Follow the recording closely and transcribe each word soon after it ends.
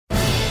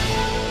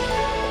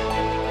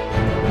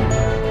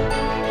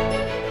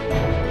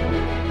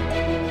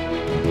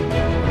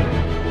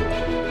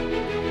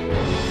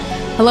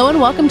Hello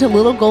and welcome to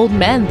Little Gold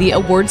Men, the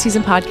award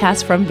season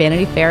podcast from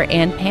Vanity Fair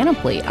and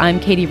Panoply. I'm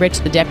Katie Rich,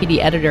 the deputy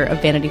editor of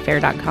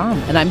VanityFair.com,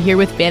 and I'm here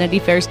with Vanity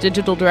Fair's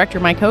digital director,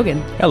 Mike Hogan.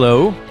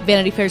 Hello.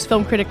 Vanity Fair's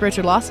film critic,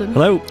 Richard Lawson.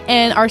 Hello.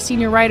 And our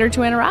senior writer,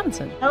 Joanna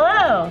Robinson.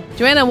 Hello.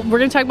 Joanna, we're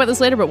going to talk about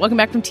this later, but welcome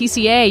back from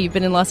TCA. You've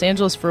been in Los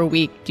Angeles for a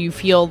week. Do you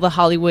feel the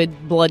Hollywood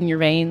blood in your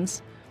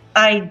veins?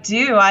 I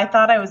do. I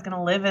thought I was going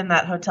to live in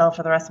that hotel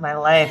for the rest of my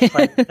life,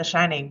 like The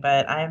Shining,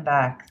 but I am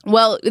back.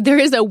 Well, there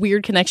is a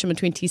weird connection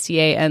between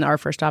TCA and our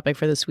first topic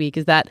for this week,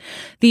 is that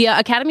the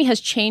Academy has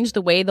changed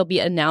the way they'll be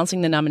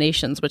announcing the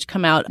nominations, which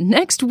come out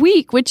next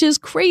week, which is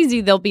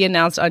crazy. They'll be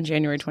announced on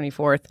January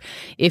 24th,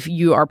 if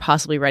you are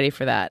possibly ready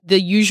for that.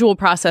 The usual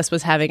process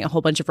was having a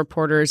whole bunch of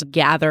reporters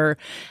gather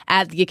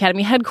at the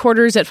Academy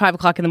headquarters at 5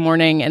 o'clock in the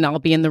morning, and I'll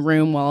be in the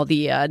room while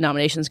the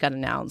nominations got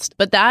announced.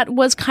 But that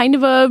was kind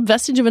of a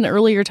vestige of an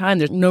earlier time.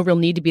 There's no real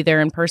need to be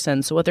there in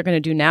person. So what they're going to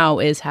do now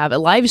is have a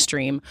live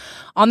stream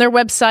on their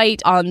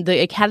website, on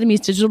the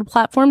Academy's digital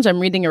platforms. I'm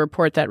reading a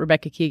report that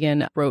Rebecca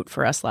Keegan wrote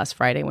for us last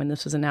Friday when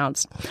this was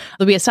announced.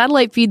 There'll be a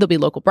satellite feed. There'll be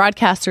local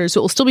broadcasters. So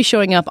it will still be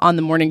showing up on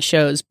the morning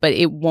shows, but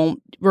it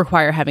won't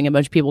require having a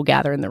bunch of people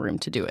gather in the room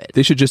to do it.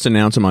 They should just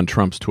announce them on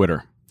Trump's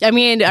Twitter. I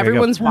mean,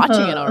 everyone's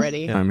watching it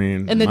already. I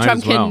mean, and then might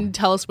Trump as well. can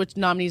tell us which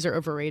nominees are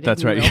overrated.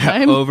 That's in right. real Yeah,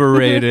 time.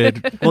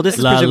 overrated. Well, this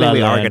is presuming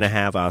we are going to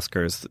have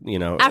Oscars,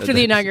 after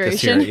the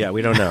inauguration. This year. Yeah,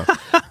 we don't know.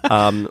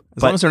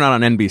 As long as they're not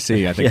on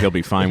NBC, I think they'll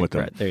be fine with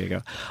them. Right, there you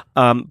go.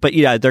 But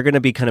yeah, they're going to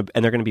be they're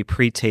going to be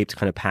pre-taped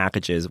kind of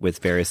packages with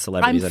various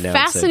celebrities I'm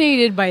announcing.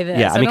 fascinated by this.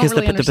 Yeah, I mean, because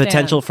really the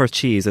potential for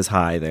cheese is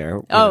high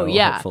there.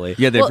 Yeah. Hopefully.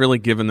 Yeah, they've really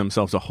given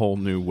themselves a whole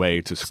new way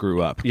to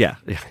screw up. Yeah.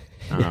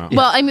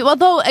 Well, I mean,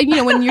 although,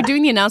 when you're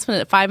doing the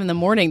announcement at 5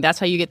 a.m, that's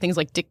how you get things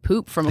like Dick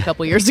Poop from a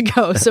couple years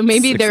ago. So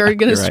maybe they're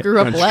going to screw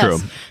up That's less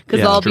true. because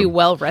Yeah, they'll that's be true.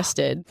 well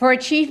rested. For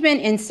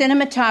achievement in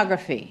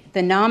cinematography,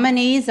 the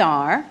nominees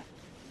are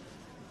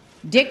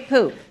Dick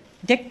Pope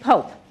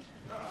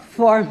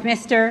for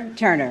Mr.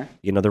 Turner.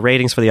 The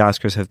ratings for the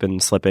Oscars have been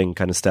slipping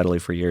kind of steadily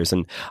for years,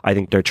 and I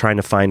think they're trying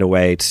to find a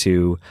way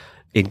to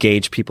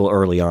engage people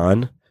early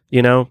on.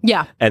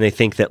 Yeah. And they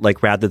think that,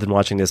 rather than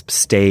watching this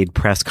staid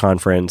press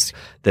conference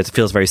that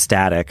feels very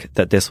static,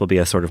 that this will be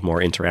a sort of more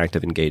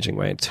interactive, engaging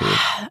way to...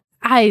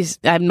 I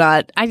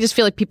just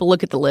feel like people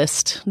look at the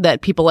list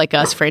that people like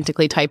us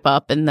frantically type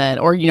up and then,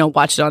 or,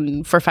 watch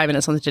it for 5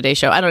 minutes on the Today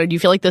Show. I don't know. Do you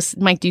feel like this,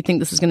 Mike, do you think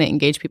this is going to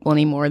engage people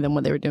any more than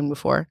what they were doing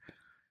before?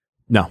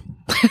 No.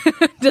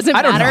 Does it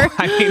matter? I don't know.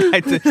 I mean,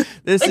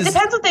 It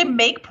depends what they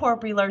make poor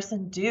Brie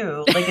Larson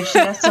do. If she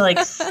has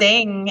to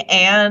sing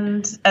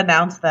and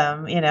announce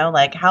them,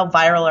 how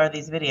viral are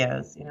these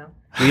videos,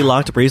 We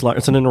locked Brie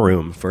Larson in a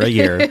room for a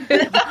year.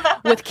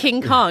 With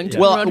King Kong to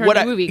Well, promote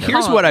her new movie.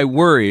 here's Kong. what I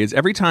worry is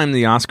every time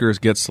the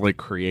Oscars gets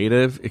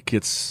creative, it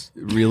gets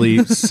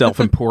really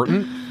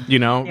self-important.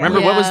 Remember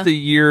what was the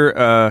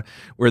year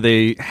where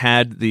they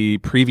had the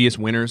previous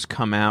winners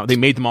come out? They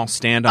made them all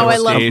stand on I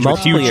love stage with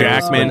Hugh multiple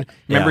Jackman. years.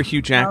 Remember Yeah.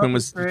 Hugh Jackman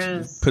was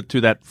Bruce. put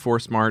through that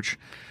forced march.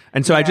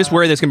 And so I just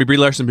worry there's going to be Brie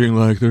Larson being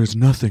like, "There's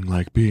nothing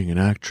like being an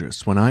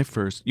actress." When I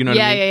first, what I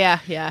mean?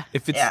 Yeah.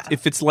 If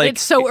it's like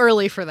It's so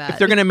early for that. if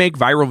they're going to make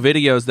viral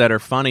videos that are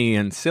funny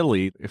and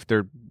silly, if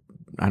they're,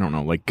 I don't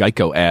know, like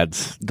Geico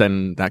ads,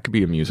 then that could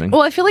be amusing.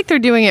 Well, I feel like they're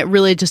doing it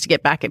really just to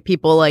get back at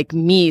people like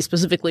me,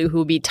 specifically, who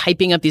will be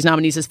typing up these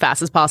nominees as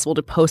fast as possible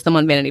to post them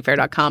on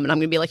VanityFair.com. And I'm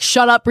going to be like,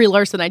 shut up, Brie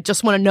Larson. I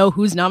just want to know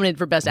who's nominated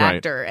for Best Right.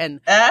 Actor. And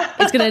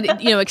it's going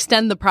to,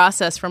 extend the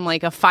process from a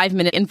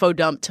 5-minute info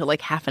dump to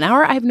half an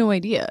hour. I have no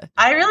idea.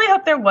 I really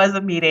hope there was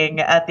a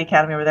meeting at the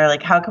Academy where they're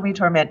like, how can we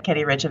torment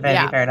Katie Rich of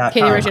VanityFair.com?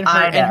 Katie Rich and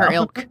her know.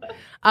 ilk.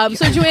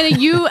 So, Joanna,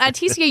 you at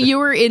TCA, you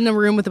were in the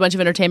room with a bunch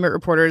of entertainment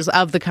reporters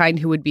of the kind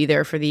who would be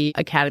there for the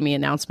Academy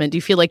announcement. Do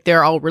you feel like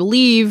they're all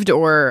relieved,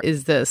 or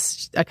is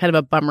this a kind of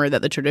a bummer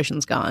that the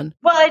tradition's gone?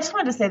 Well, I just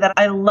wanted to say that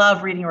I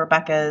love reading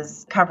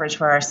Rebecca's coverage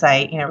for our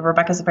site.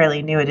 Rebecca's a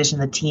fairly new addition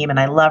to the team,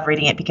 and I love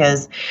reading it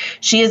because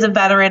she is a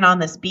veteran on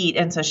this beat,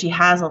 and so she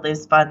has all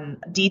these fun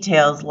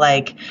details,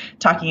 like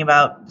talking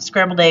about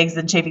scrambled eggs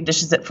and chafing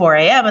dishes at 4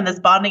 a.m. and this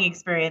bonding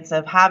experience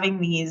of having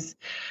these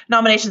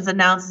nominations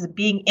announced,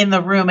 being in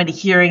the room and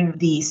hearing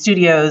the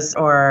studios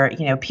or,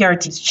 PR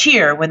teams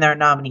cheer when their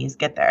nominees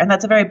get there. And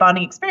that's a very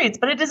bonding experience,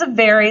 but it is a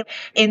very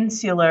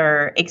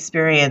insular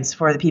experience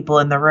for the people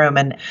in the room.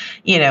 And,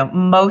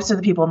 most of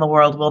the people in the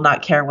world will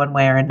not care one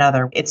way or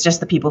another. It's just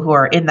the people who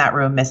are in that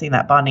room missing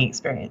that bonding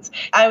experience.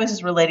 I was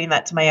just relating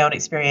that to my own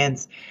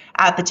experience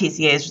at the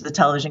TCA's, which is the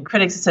Television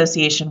Critics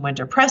Association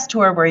Winter Press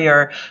Tour, where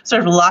you're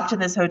sort of locked in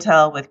this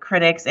hotel with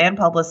critics and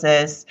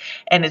publicists.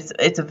 And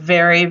it's a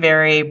very,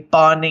 very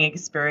bonding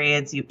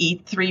experience. You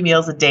eat 3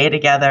 meals a day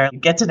together, you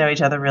get to know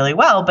each other really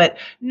well, but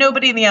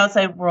nobody in the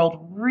outside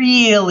world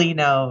really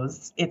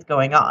knows it's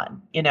going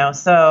on,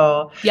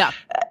 So Yeah.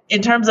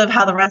 in terms of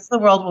how the rest of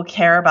the world will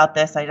care about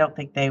this, I don't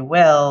think they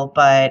will.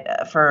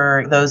 But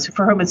for those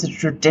for whom it's a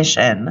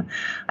tradition,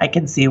 I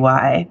can see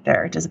why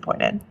they're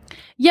disappointed.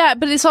 Yeah,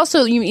 but it's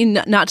also, you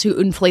mean, not to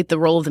inflate the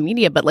role of the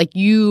media, but like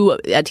you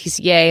at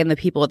TCA and the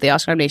people at the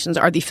Oscar nominations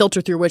are the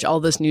filter through which all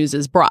this news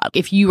is brought.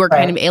 If you are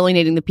kind of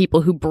alienating the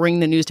people who bring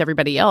the news to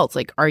everybody else,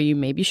 like, are you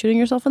maybe shooting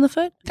yourself in the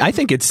foot? I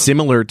think it's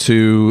similar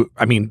to,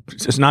 I mean,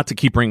 it's not to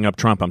keep bringing up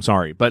Trump, I'm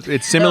sorry, but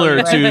it's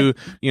similar to,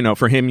 you know,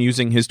 for him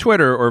using his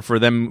Twitter or for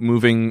them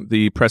moving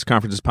the press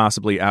conferences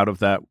possibly out of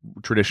that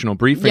traditional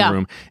briefing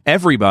room.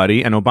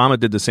 Everybody, and Obama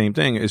did the same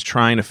thing, is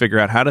trying to figure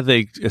out how do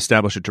they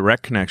establish a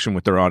direct connection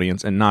with their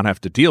audience and not have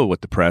to deal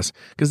with the press,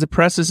 because the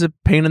press is a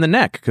pain in the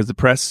neck, because the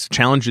press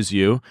challenges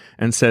you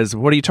and says,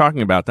 what are you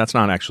talking about? That's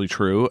not actually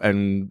true.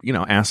 And, you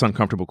know, asks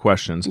uncomfortable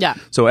questions. Yeah.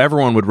 So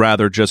everyone would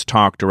rather just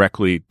talk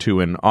directly to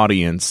an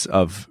audience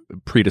of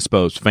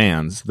predisposed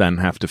fans than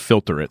have to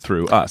filter it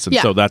through us. And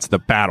so that's the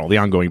battle, the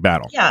ongoing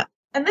battle. Yeah.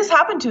 And this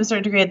happened to a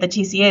certain degree at the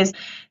TCAs.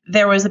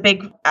 There was a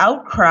big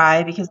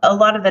outcry because a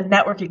lot of the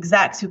network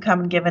execs who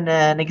come and give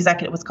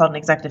what's called an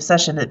executive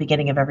session at the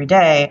beginning of every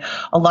day,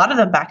 a lot of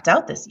them backed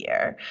out this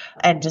year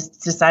and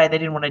just decided they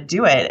didn't want to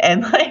do it.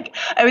 And like,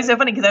 it was so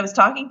funny because I was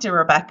talking to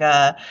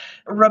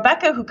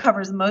Rebecca, who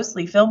covers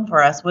mostly film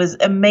for us, was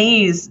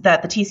amazed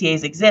that the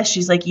TCAs exist.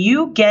 She's like,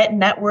 you get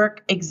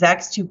network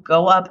execs to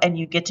go up and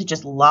you get to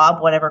just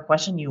lob whatever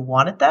question you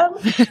want at them.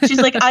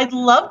 She's like, I'd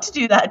love to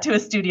do that to a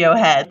studio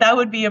head. That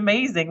would be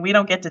amazing. We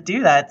don't get to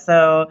do that.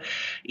 So,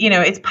 you know,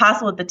 it's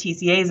possible that the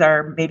TCAs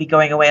are maybe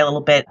going away a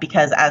little bit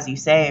because, as you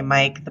say,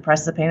 Mike, the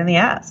press is a pain in the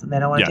ass and they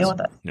don't want to deal with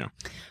it. Yeah.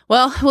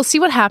 Well, we'll see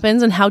what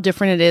happens and how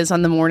different it is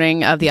on the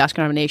morning of the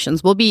Oscar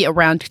nominations. We'll be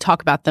around to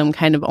talk about them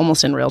kind of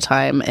almost in real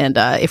time. And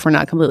if we're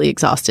not completely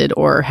exhausted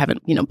or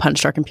haven't, you know,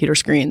 punched our computer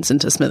screens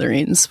into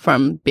smithereens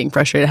from being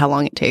frustrated how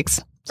long it takes.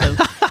 So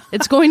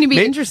it's going to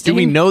be interesting. Do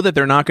we know that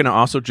they're not going to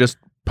also just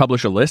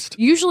publish a list?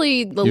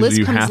 Usually the list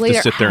you comes have later.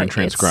 to sit there and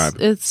transcribe.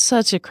 It's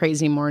such a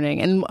crazy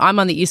morning. And I'm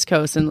on the East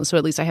Coast, and so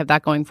at least I have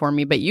that going for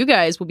me. But you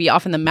guys will be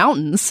off in the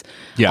mountains.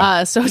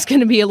 Yeah. So it's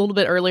going to be a little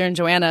bit earlier. And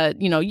Joanna,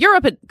 you know, you're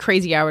up at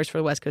crazy hours for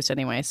the West Coast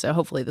anyway. So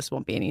hopefully this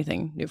won't be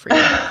anything new for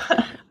you.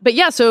 But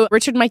yeah, so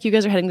Richard and Mike, you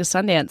guys are heading to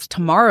Sundance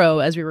tomorrow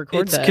as we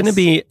record this. It's going to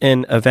be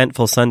an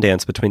eventful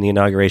Sundance between the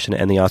inauguration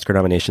and the Oscar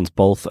nominations,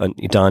 both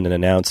done and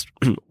announced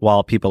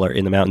while people are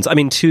in the mountains. I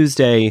mean,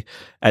 Tuesday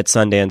at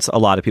Sundance, a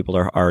lot of people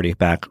are already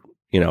back,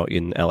 you know,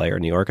 in LA or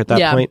New York at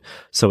that point.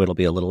 So it'll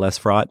be a little less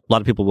fraught. A lot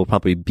of people will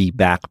probably be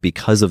back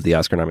because of the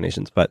Oscar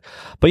nominations. But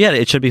yeah,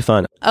 it should be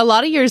fun. A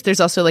lot of years, there's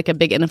also like a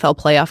big NFL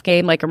playoff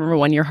game. Like I remember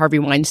one year Harvey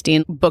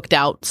Weinstein booked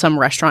out some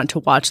restaurant to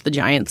watch the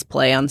Giants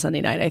play on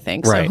Sunday night, I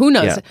think. So who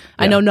knows? Yeah.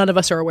 I know none of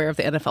us are aware of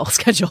the NFL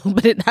schedule,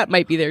 but that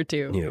might be there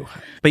too.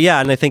 But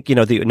yeah, and I think, you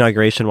know, the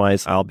inauguration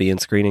wise, I'll be in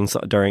screenings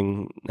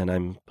during, and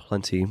I'm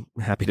plenty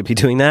happy to be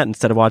doing that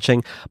instead of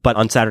watching. But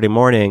on Saturday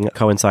morning,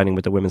 coinciding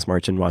with the Women's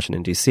March in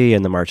Washington, D.C.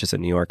 and the marches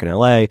in New York and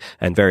LA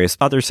and various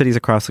other cities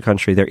across the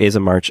country, there is a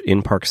march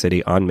in Park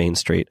City on Main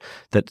Street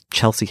that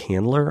Chelsea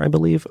Handler, I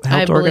believe,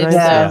 helped organize.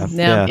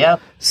 Yeah.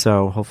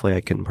 So hopefully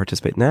I can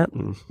participate in that.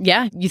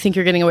 Yeah, you think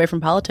you're getting away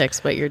from politics,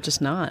 but you're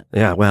just not.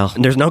 Yeah, well,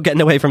 there's no getting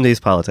away from these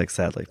politics,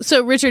 sadly.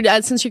 So Richard,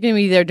 since you're going to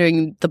be there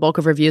doing the bulk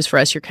of reviews for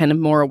us, you're kind of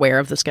more aware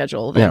of the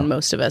schedule than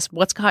most of us.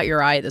 What's caught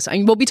your eye this? I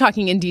mean, we'll be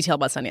talking in detail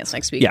about Sundance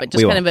next week, but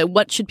just kind of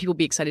what should people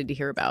be excited to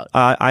hear about?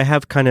 I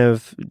have kind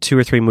of 2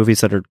 or 3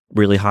 movies that are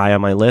really high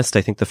on my list.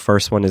 I think the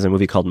first one is a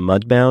movie called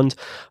Mudbound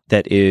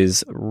that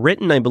is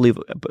written, I believe,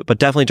 but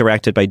definitely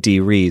directed by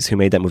Dee Rees, who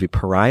made that movie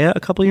Pariah a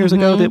couple years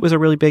ago. That was a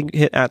really big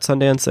hit at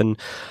Sundance,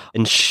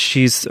 and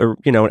she's an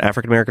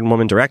African-American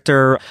woman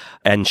director,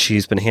 and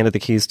she's been handed the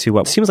keys to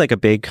what seems like a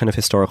big kind of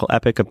historical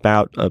epic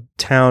about a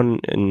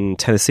town in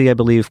Tennessee, I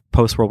believe,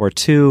 post-World War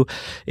II.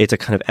 It's a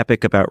kind of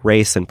epic about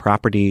race and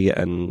property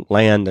and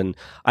land, and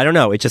I don't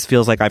know, it just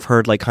feels like I've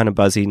heard like kind of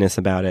buzziness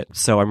about it,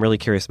 so I'm really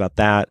curious about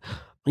that.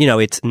 You know,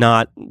 it's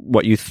not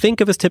what you think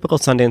of as typical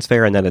Sundance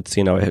fare, and then it's,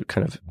 you know, a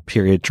kind of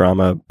period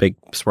drama, big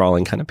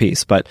sprawling kind of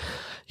piece. But,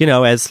 you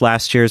know, as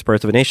last year's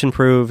Birth of a Nation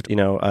proved, you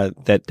know,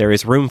 that there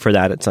is room for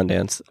that at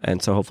Sundance.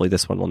 And so hopefully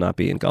this one will not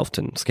be engulfed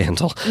in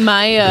scandal.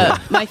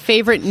 My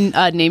favorite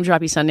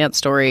name-droppy Sundance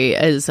story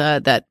is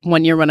that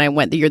one year when I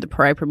went, the year the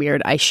Pariah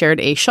premiered, I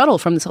shared a shuttle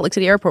from the Salt Lake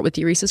City airport with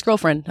Dee Rees'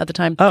 girlfriend at the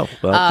time. Oh,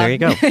 well, there you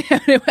go.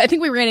 I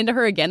think we ran into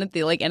her again at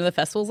the end of the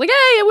festival. It was like,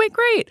 hey, it went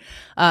great.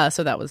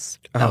 So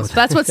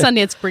that's what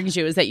Sundance brings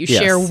you, is that you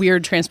share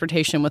weird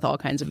transportation with all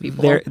kinds of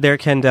people. There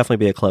can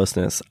definitely be a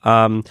closeness.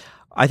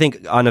 I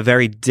think on a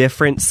very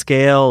different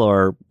scale,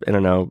 or I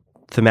don't know,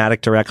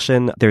 thematic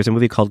direction, there's a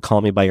movie called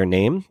Call Me by Your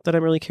Name that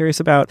I'm really curious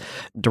about,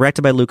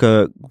 directed by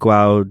Luca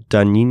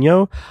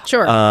Guadagnino.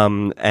 Sure.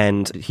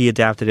 And he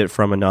adapted it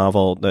from a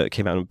novel that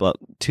came out in about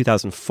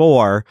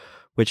 2004,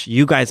 which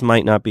you guys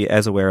might not be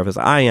as aware of as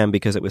I am,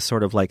 because it was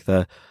sort of like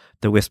the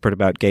whispered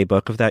about gay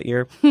book of that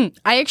year.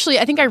 I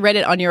think I read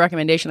it on your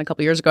recommendation a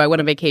couple years ago. I went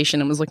on vacation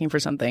and was looking for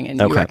something, and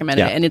you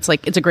recommended it. And it's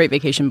a great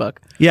vacation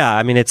book. Yeah,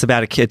 I mean, it's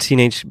about a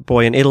teenage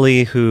boy in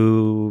Italy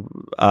who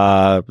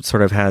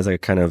sort of has a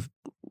kind of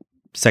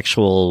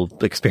sexual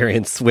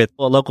experience with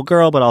a local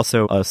girl, but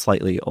also a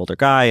slightly older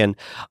guy. And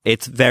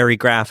it's very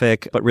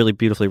graphic, but really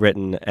beautifully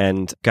written.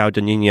 And Gao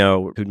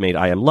Dagnino, who made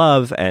I Am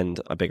Love and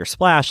A Bigger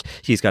Splash,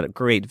 he's got a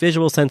great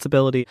visual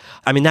sensibility.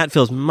 I mean, that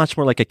feels much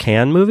more like a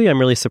Cannes movie. I'm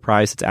really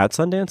surprised it's at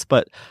Sundance,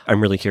 but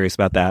I'm really curious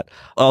about that.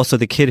 Also,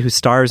 the kid who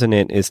stars in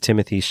it is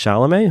Timothée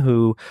Chalamet,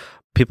 who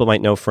people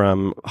might know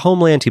from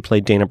Homeland. He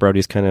played Dana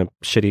Brody's kind of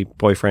shitty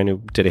boyfriend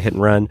who did a hit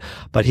and run,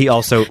 but he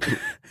also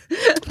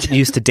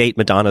used to date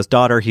Madonna's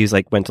daughter. He's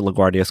went to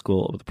LaGuardia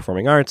School of the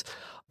Performing Arts.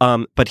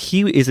 But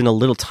he is in a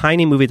little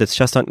tiny movie that's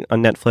just on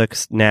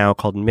Netflix now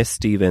called Miss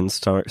Stevens,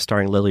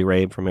 starring Lily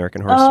Rabe from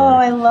American Horror Story. Oh,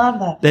 I love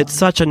that film. It's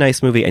such a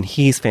nice movie, and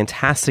he's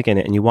fantastic in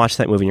it. And you watch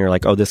that movie, and you're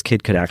like, oh, this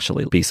kid could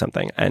actually be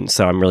something. And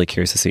so I'm really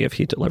curious to see if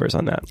he delivers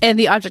on that. And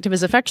the object of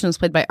his affection is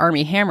played by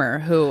Armie Hammer,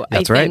 who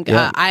That's I right, think,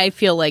 yeah. I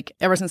feel like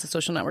ever since The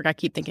Social Network, I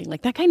keep thinking,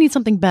 that guy needs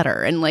something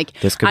better. And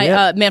This could be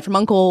it. Man from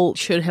U.N.C.L.E.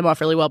 showed him off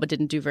really well, but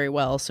didn't do very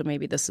well. So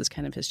maybe this is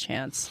kind of his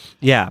chance.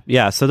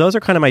 Yeah. So those are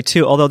kind of my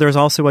two, although there's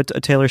also a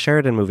Taylor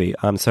Sheridan movie.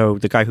 So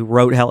the guy who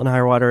wrote Hell and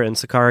High Water and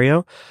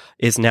Sicario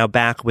is now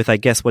back with, I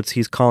guess, what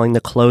he's calling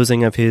the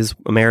closing of his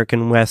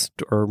American West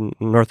or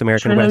North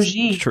American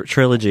Trilogy. West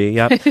trilogy.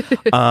 Yep.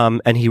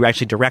 And he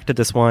actually directed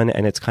this one,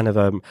 and it's kind of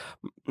a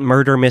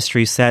murder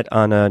mystery set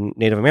on a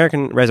Native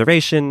American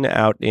reservation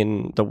out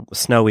in the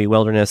snowy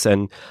wilderness,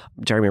 and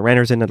Jeremy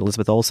Renner's in it,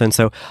 Elizabeth Olsen.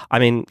 So, I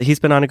mean, he's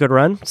been on a good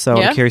run. So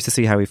Yeah. I'm curious to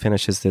see how he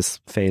finishes this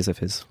phase of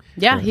his.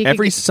 Yeah. He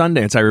Every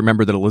Sundance, I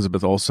remember that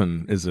Elizabeth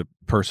Olsen is a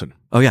person.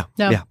 Oh yeah,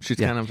 No. yeah. She's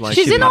kind of like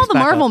She's in all pops the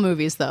back Marvel up.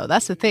 movies, though.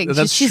 That's the thing.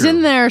 That's She's true.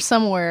 in there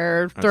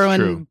somewhere throwing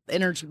true.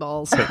 energy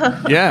balls.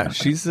 Yeah,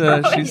 she's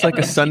like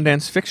a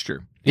Sundance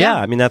fixture. Yeah,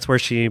 I mean that's where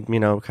she,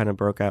 kind of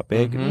broke out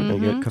big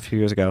Mm-hmm. a few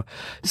years ago.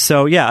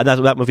 So yeah,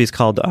 that movie's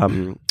called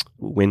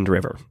Wind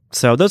River.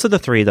 So those are the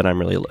three that I'm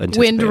really anticipating.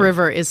 Wind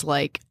River is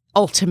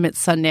ultimate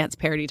Sundance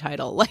parody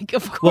title. Of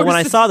course. Well, when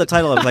I saw the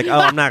title, I was like, "Oh,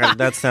 I'm not gonna."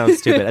 That sounds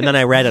stupid. And then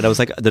I read it. I was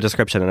like, the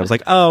description, and I was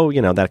like, "Oh,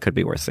 that could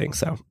be worth seeing."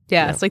 So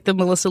yeah, it's like the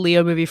Melissa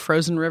Leo movie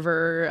Frozen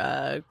River.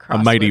 A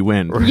mighty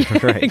wind.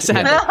 right,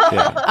 Exactly.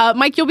 Yeah.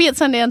 Mike, you'll be at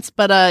Sundance,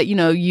 but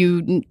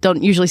you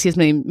don't usually see as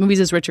many movies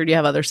as Richard. You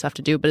have other stuff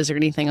to do, but is there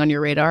anything on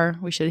your radar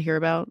we should hear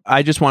about?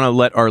 I just want to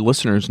let our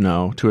listeners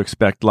know to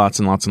expect lots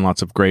and lots and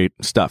lots of great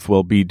stuff.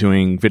 We'll be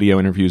doing video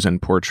interviews and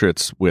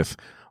portraits with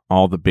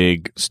all the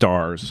big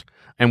stars.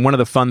 And one of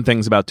the fun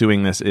things about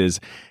doing this is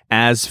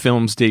as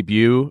films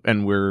debut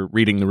and we're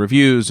reading the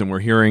reviews and we're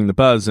hearing the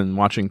buzz and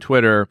watching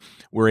Twitter,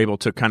 we're able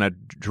to kind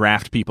of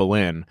draft people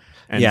in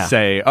and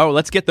say, oh,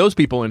 let's get those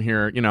people in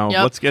here.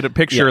 Let's get a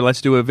picture. Let's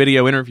do a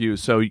video interview.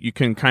 So you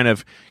can kind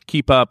of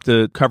keep up.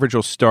 The coverage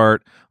will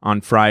start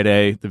on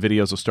Friday. The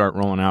videos will start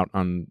rolling out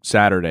on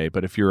Saturday.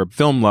 But if you're a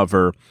film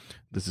lover,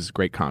 this is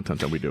great content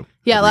that we do.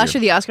 Yeah, last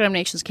year the Oscar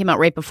nominations came out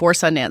right before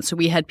Sundance, so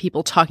we had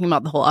people talking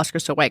about the whole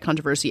Oscars so white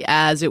controversy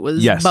as it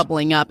was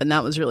bubbling up, and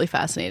that was really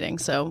fascinating.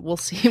 So we'll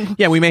see.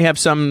 Yeah, we may have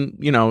some,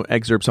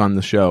 excerpts on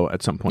the show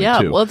at some point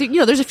too. Well,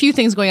 there's a few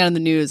things going on in the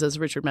news, as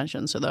Richard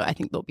mentioned, so I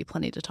think there'll be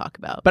plenty to talk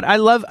about. But I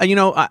love,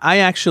 I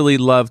actually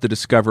love the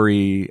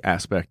discovery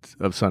aspect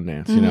of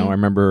Sundance. I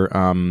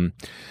remember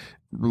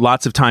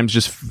lots of times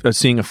just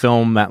seeing a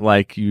film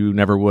that you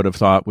never would have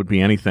thought would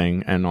be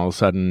anything, and all of a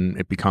sudden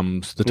it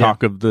becomes the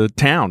talk of the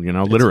town,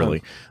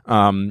 literally.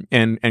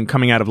 And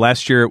coming out of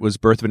last year, it was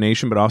Birth of a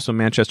Nation, but also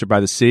Manchester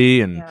by the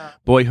Sea and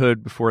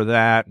Boyhood before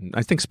that. And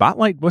I think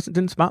Spotlight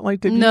didn't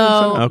Spotlight debut?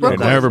 No, Okay,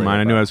 Brooklyn. never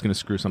mind. I knew I was going to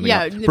screw something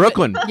up.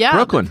 Brooklyn.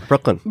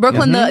 Brooklyn.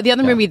 The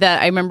other movie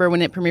that I remember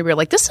when it premiered, we were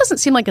like, this doesn't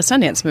seem like a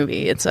Sundance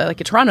movie. It's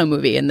like a Toronto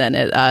movie, and then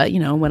it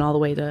went all the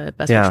way to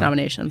Best Picture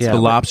nominations. Yeah.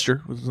 The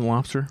Lobster. Was it The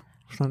Lobster?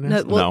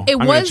 No, I'm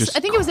gonna just I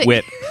think it was.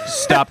 quit.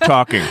 Stop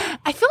talking.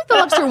 I feel like The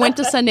Lobster went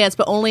to Sundance,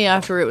 but only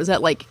after it was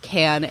at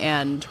Cannes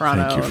and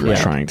Toronto. Thank you for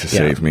trying to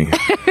save me.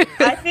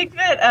 I think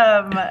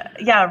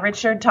that,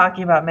 Richard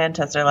talking about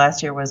Manchester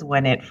last year was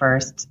when it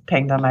first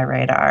pinged on my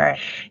radar.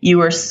 You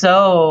were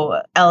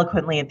so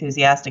eloquently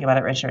enthusiastic about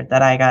it, Richard,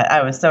 that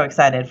I was so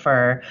excited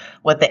for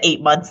the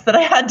 8 months that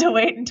I had to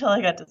wait until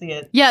I got to see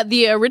it. Yeah,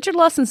 the Richard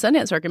Lawson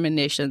Sundance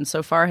recommendation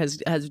so far has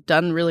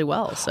done really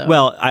well. So,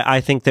 well,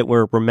 I think that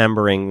we're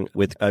remembering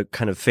with a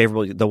kind of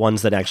favorable the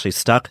ones that actually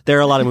stuck. There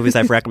are a lot of movies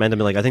I've recommended and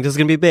be like, I think this is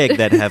going to be big,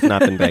 that have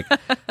not been big.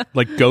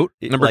 Like Goat?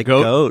 Remember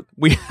Goat?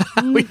 We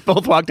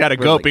both walked out of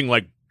Goat being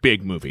like,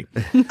 big movie.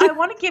 I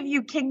want to give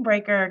you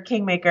Kingmaker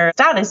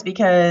status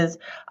because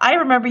I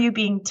remember you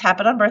being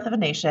tepid on Birth of a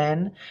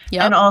Nation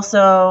and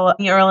also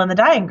The Earl and the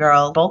Dying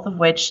Girl, both of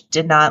which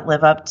did not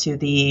live up to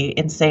the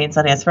insane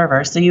Sundance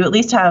fervor. So you at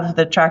least have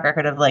the track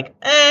record of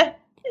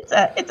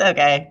it's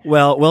okay.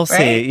 Well, we'll right?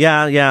 see.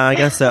 Yeah, I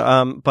guess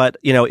so. But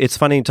it's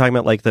funny talking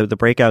about the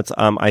breakouts.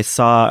 I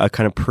saw a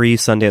kind of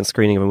pre-Sundance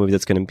screening of a movie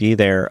that's going to be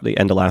there the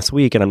end of last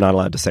week, and I'm not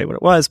allowed to say what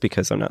it was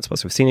because I'm not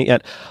supposed to have seen it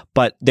yet.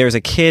 But there's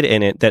a kid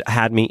in it that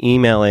had me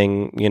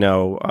emailing,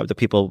 the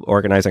people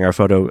organizing our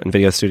photo and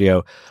video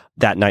studio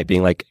that night,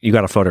 being like, "You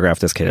got to photograph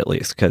this kid at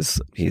least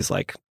because he's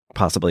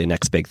possibly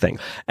next big thing.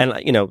 And,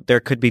 there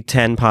could be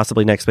 10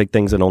 possibly next big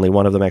things and only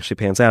one of them actually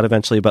pans out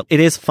eventually, but it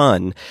is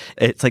fun.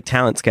 It's like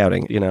talent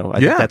scouting, I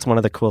think that's one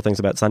of the cool things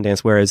about Sundance,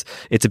 whereas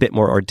it's a bit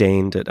more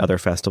ordained at other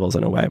festivals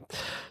in a way.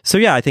 So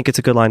yeah, I think it's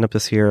a good lineup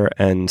this year.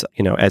 And,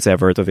 as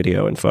ever, the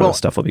video and photo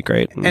stuff will be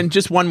great. And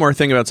just one more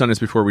thing about Sundance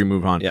before we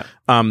move on. Yeah.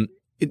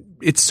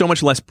 It's so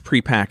much less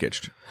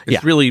prepackaged.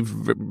 It's really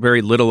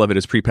very little of it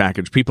is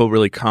prepackaged. People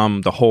really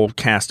come, the whole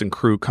cast and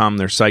crew come,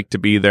 they're psyched to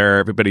be there.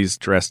 Everybody's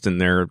dressed in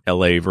their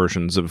LA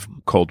versions of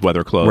cold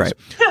weather clothes. Right.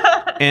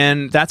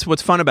 And that's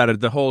what's fun about it.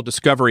 The whole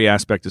discovery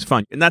aspect is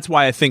fun. And that's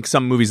why I think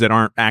some movies that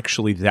aren't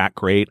actually that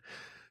great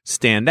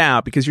stand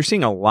out, because you're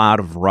seeing a lot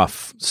of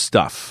rough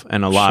stuff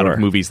and a lot of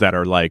movies that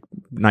are like,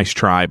 nice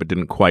try, but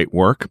didn't quite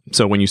work.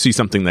 So when you see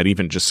something that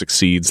even just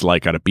succeeds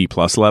like at a B+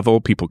 level,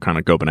 people kind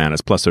of go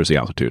bananas. Plus there's the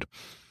altitude.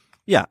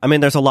 Yeah, I mean,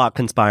 there's a lot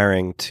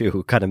conspiring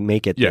to kind of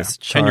make it this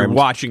charmed. And you're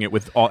watching it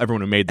with everyone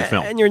who made the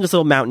film. And you're in this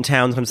little mountain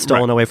town, kind of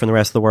stolen away from the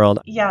rest of the world.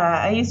 Yeah,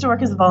 I used to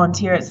work as a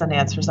volunteer at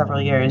Sundance for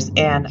several years.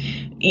 And,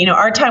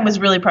 our time was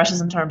really precious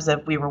in terms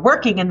of we were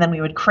working and then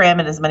we would cram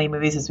in as many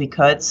movies as we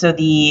could. So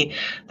the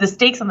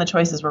stakes on the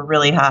choices were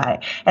really high.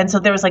 And so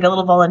there was like a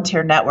little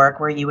volunteer network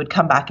where you would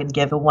come back and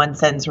give a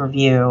 1-sentence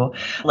review,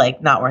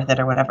 like not worth it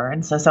or whatever.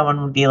 And so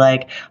someone would be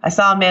like, I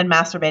saw a man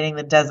masturbating in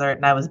the desert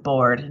and I was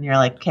bored. And you're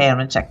like, okay, I'm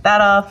going to check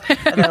that off.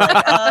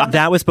 Like,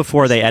 that was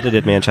before they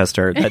edited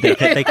Manchester. They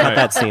cut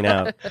that scene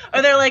out.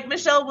 Or they're like,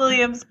 Michelle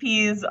Williams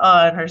pees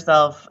on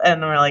herself.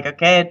 And we're like,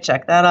 okay,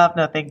 check that off.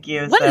 No, thank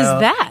you. What is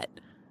that?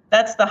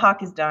 That's The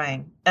Hawk is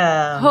Dying.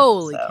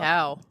 Holy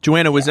cow.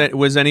 Joanna, was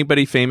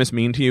anybody famous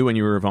mean to you when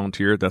you were a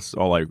volunteer? That's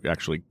all I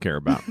actually care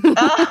about.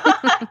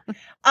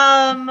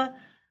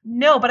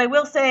 No, but I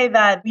will say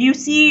that you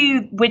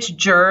see which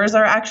jurors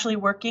are actually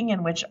working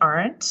and which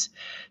aren't.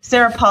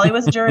 Sarah Polley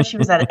was a juror. She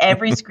was at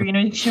every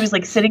screening. She was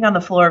like sitting on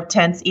the floor of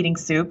tents eating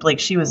soup, like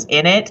she was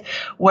in it.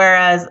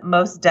 Whereas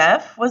Mos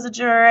Def was a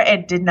juror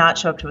and did not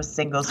show up to a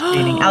single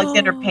screening.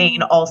 Alexander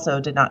Payne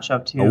also did not show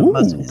up to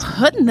most of his screenings.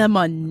 Putting them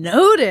on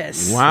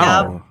notice.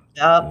 Wow.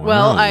 Yep.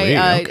 Well, okay.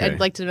 I'd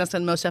like to announce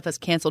that Mos Def has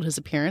canceled his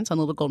appearance on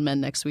Little Gold Men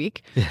next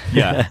week.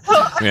 Yeah.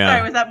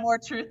 Sorry, was that more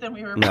truth than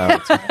we were? No,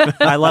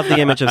 I love the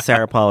image of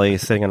Sarah Polley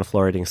sitting on a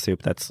floor eating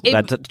soup. That's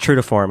true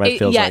to form.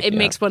 It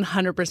makes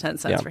 100%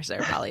 sense for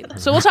Sarah Polley.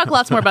 So we'll talk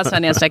lots more about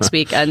Sundance next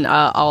week and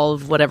all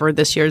of whatever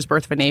this year's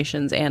Birth of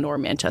Nations and or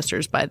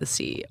Manchester's by the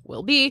Sea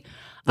will be.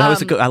 That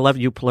was I love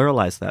you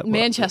pluralized that.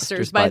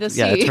 Manchester's by the Sea.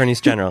 Yeah, Attorneys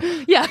General.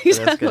 Yeah,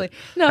 exactly.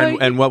 No,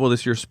 and what will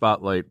this year's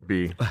spotlight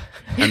be?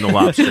 And the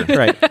lobster.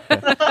 Right.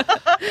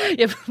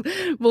 Yeah,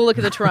 we'll look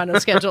at the Toronto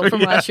schedule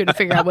from last year to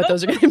figure out what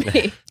those are going to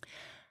be.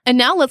 And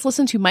now let's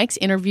listen to Mike's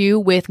interview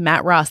with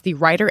Matt Ross, the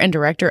writer and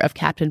director of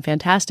Captain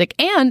Fantastic,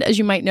 and, as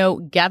you might know,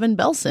 Gavin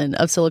Belson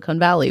of Silicon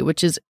Valley,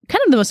 which is kind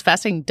of the most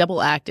fascinating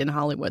double act in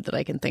Hollywood that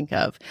I can think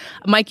of.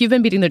 Mike, you've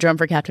been beating the drum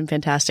for Captain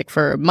Fantastic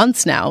for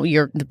months now.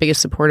 You're the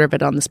biggest supporter of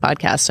it on this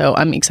podcast, so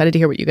I'm excited to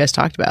hear what you guys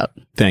talked about.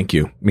 Thank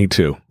you. Me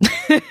too.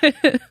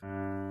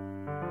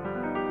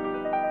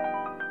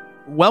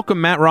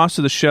 Welcome, Matt Ross,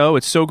 to the show.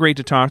 It's so great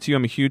to talk to you.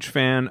 I'm a huge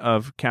fan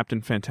of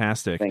Captain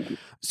Fantastic. Thank you.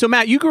 So,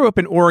 Matt, you grew up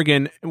in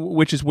Oregon,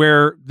 which is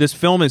where this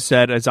film is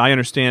set, as I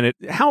understand it.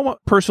 How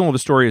personal of a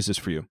story is this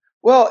for you?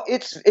 Well,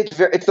 it's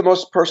the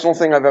most personal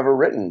thing I've ever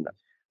written.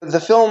 The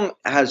film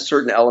has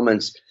certain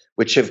elements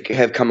which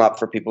have come up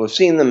for people who've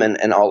seen them,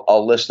 and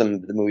I'll list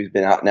them. The movie's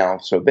been out now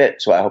so a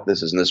bit, so I hope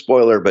this isn't a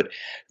spoiler, but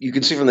you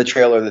can see from the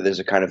trailer that there's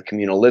a kind of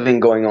communal living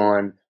going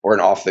on, or an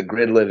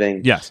off-the-grid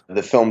living. Yes.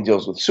 The film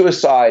deals with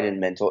suicide and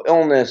mental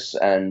illness,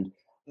 and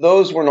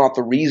those were not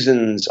the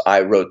reasons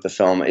I wrote the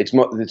film. It's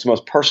the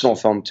most personal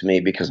film to me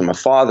because I'm a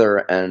father,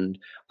 and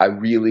I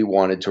really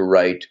wanted to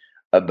write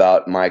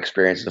about my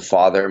experience as a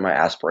father, my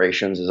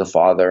aspirations as a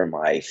father,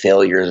 my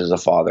failures as a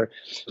father.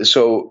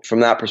 So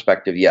from that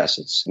perspective, yes,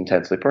 it's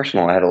intensely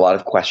personal. I had a lot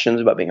of questions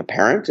about being a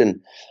parent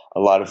and a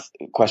lot of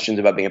questions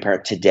about being a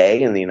parent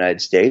today in the United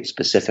States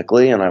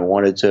specifically, and I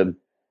wanted to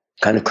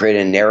kind of create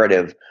a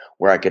narrative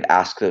where I could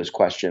ask those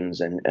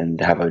questions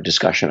and have a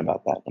discussion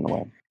about that in a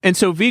way. And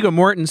so Viggo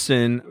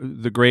Mortensen,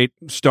 the great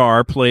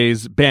star,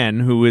 plays Ben,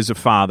 who is a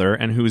father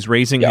and who is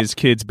raising his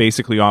kids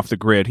basically off the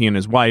grid. He and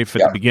his wife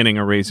at the beginning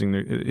are raising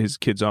his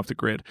kids off the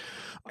grid.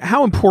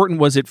 How important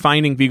was it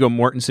finding Viggo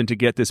Mortensen to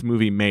get this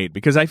movie made?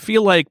 Because I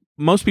feel like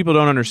most people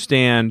don't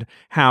understand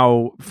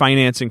how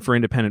financing for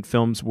independent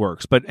films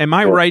works. But am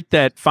I right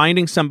that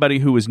finding somebody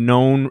who is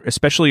known,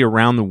 especially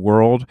around the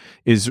world,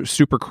 is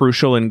super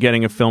crucial in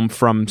getting a film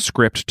from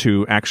script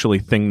to actually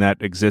thing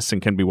that exists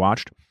and can be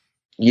watched?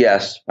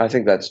 Yes, I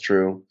think that's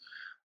true.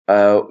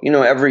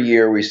 Every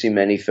year we see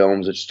many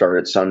films that start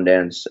at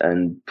Sundance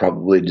and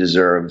probably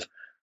deserve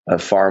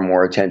far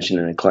more attention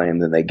and acclaim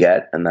than they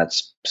get, and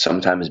that's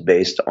sometimes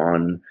based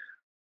on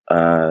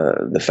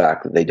the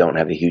fact that they don't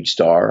have a huge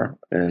star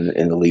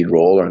in the lead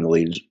role or in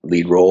the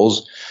lead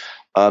roles.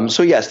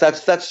 So yes,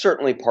 that's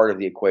certainly part of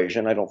the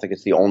equation. I don't think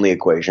it's the only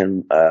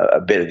equation,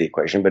 a bit of the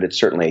equation, but it's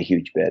certainly a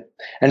huge bit.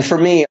 And for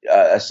me,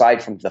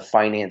 aside from the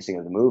financing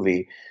of the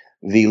movie,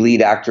 the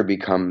lead actor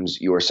becomes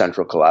your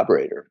central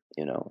collaborator.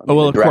 You know, I mean, oh,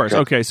 well, of course.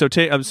 director- Okay, so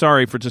I'm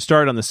sorry to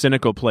start on the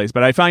cynical place,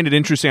 but I find it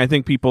interesting. I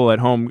think people at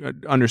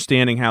home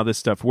understanding how this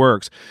stuff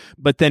works.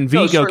 But then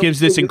Viggo certainly, gives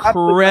this you have to-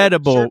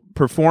 incredible sure.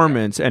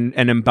 performance and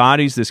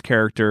embodies this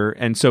character.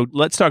 And so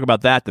let's talk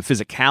about that, the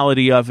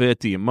physicality of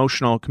it, the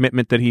emotional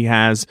commitment that he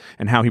has,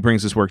 and how he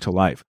brings his work to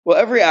life. Well,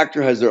 every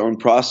actor has their own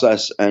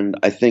process, and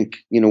I think,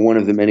 you know, one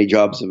of the many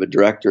jobs of a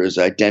director is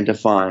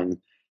identifying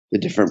the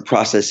different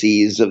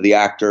processes of the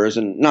actors,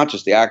 and not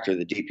just the actor,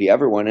 the DP,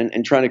 everyone,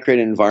 and trying to create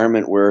an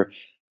environment where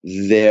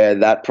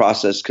that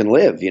process can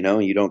live. You know,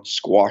 you don't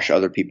squash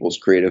other people's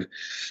creative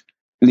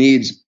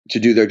needs to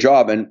do their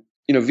job. And,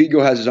 you know,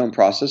 Viggo has his own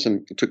process,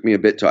 and it took me a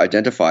bit to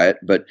identify it,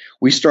 but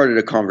we started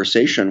a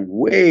conversation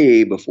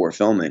way before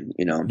filming,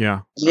 you know.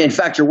 Yeah. In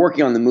fact, you're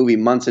working on the movie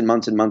months and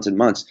months and months and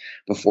months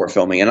before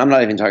filming. And I'm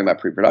not even talking about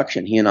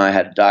pre-production. He and I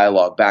had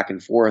dialogue back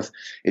and forth.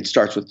 It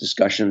starts with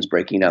discussions,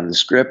 breaking down the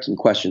script and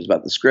questions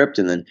about the script.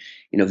 And then,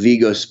 you know,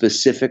 Viggo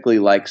specifically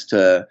likes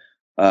to,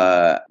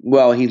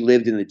 he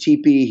lived in the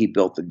teepee. He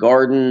built the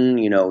garden.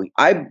 You know,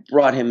 I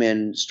brought him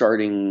in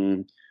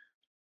starting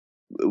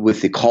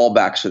with the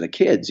callbacks for the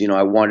kids. You know,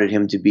 I wanted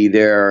him to be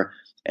there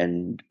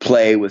and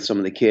play with some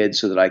of the kids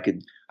so that I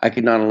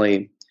could not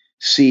only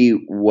see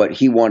what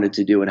he wanted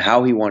to do and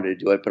how he wanted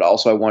to do it, but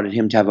also I wanted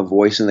him to have a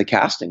voice in the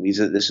casting.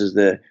 This is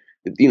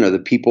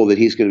the people that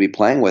he's going to be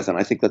playing with. And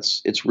I think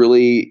it's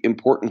really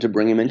important to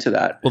bring him into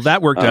that. Well,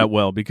 that worked out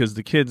well because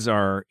the kids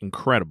are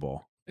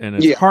incredible. And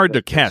it's hard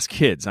to cast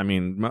kids. I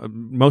mean,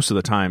 most of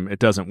the time it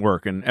doesn't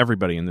work, and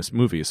everybody in this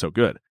movie is so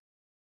good.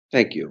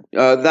 Thank you.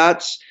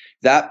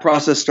 That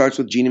process starts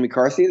with Gina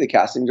McCarthy, the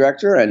casting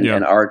director,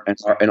 and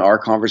our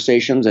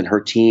conversations and her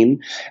team.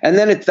 And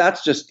then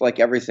that's just like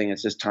everything.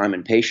 It's just time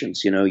and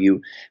patience. You know,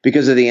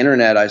 because of the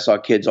internet, I saw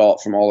kids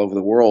from all over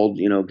the world,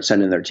 you know,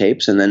 send in their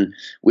tapes. And then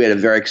we had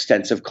a very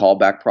extensive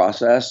callback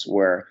process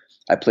where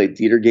I played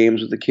theater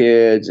games with the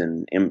kids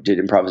and did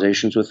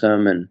improvisations with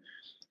them.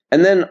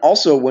 And then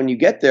also when you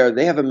get there,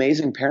 they have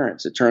amazing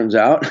parents. It turns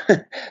out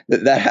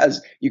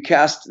you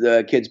cast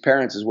the kids'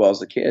 parents as well as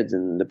the kids,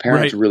 and the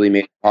parents really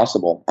made it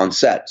possible on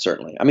set.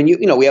 Certainly, I mean,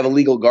 you know, we have a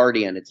legal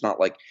guardian. It's not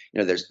like, you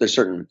know, there's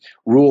certain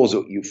rules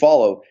that you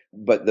follow,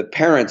 but the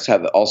parents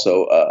have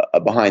also a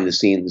behind the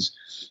scenes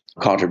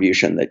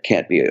contribution that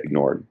can't be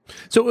ignored.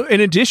 So in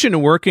addition to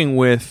working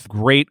with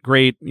great,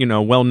 you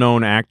know,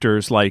 well-known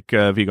actors like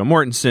Viggo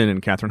Mortensen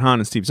and Catherine Hahn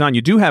and Steve Zahn,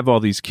 you do have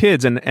all these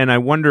kids, and I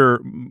wonder,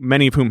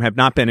 many of whom have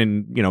not been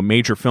in, you know,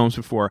 major films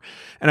before,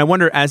 and I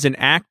wonder, as an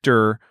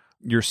actor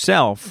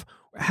yourself,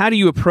 how do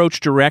you approach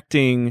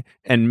directing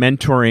and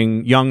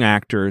mentoring young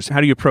actors?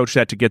 How do you approach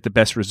that to get the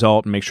best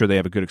result and make sure they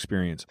have a good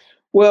experience?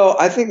 Well,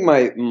 I think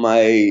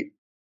my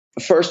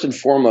first and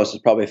foremost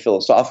is probably a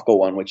philosophical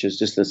one, which is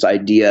just this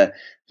idea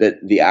that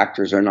the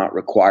actors are not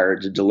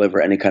required to deliver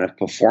any kind of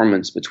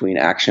performance between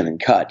action and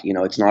cut. You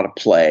know, it's not a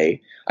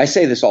play. I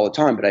say this all the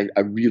time, but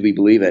I really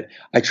believe it.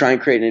 I try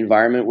and create an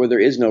environment where there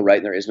is no right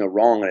and there is no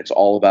wrong, and it's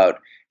all about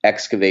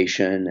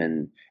excavation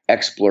and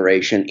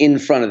exploration in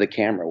front of the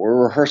camera.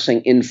 We're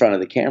rehearsing in front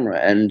of the camera,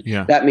 and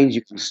that means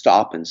you can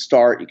stop and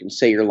start. You can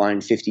say your line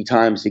 50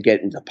 times to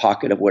get into the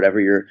pocket of whatever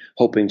you're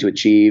hoping to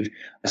achieve.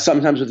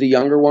 Sometimes with the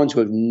younger ones who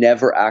have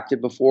never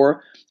acted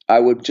before, I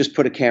would just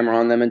put a camera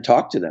on them and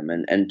talk to them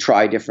and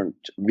try different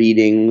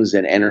readings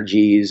and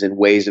energies and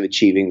ways of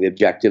achieving the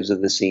objectives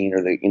of the scene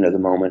or the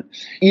moment.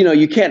 You know,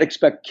 you can't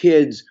expect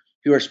kids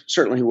who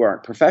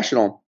aren't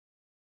professional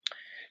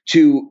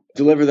to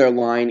deliver their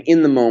line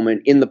in the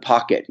moment, in the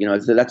pocket. You know,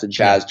 that's a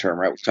jazz term,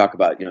 right? We talk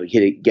about, you know,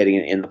 getting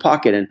it in the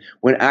pocket. And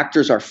when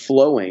actors are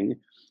flowing,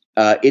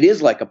 it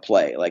is like a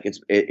play. Like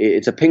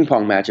it's a ping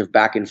pong match of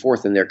back and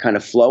forth, and they're kind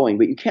of flowing.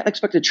 But you can't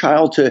expect a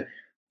child to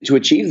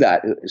achieve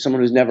that,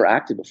 someone who's never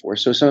acted before.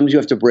 So sometimes you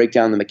have to break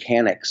down the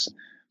mechanics.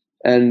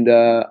 And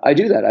I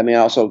do that. I mean,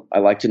 I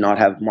like to not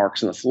have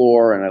marks on the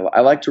floor, and I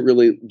like to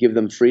really give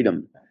them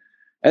freedom.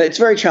 And it's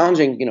very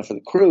challenging, you know, for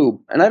the crew.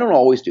 And I don't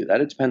always do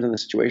that. It depends on the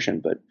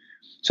situation. But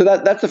so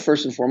that's the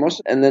first and foremost.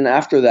 And then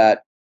after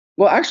that,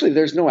 well, actually,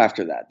 there's no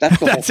after that. That's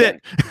the whole thing.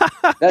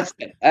 That's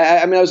it.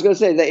 I mean, I was going to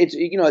say that it's,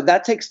 you know,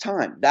 that takes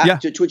time.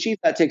 To achieve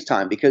that takes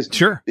time because,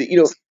 you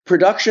know,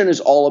 production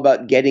is all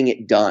about getting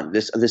it done.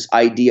 This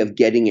idea of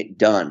getting it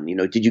done. You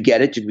know, did you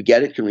get it? Did we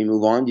get it? Can we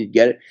move on? Did you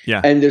get it?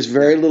 Yeah. And there's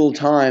very little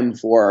time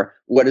for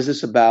what is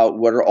this about?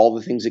 What are all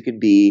the things it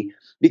could be?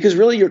 Because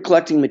really you're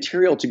collecting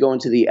material to go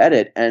into the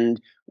edit,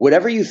 and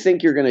whatever you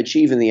think you're going to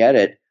achieve in the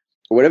edit,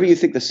 or whatever you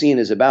think the scene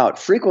is about,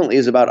 frequently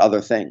is about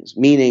other things.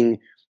 Meaning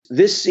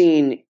this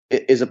scene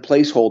is a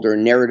placeholder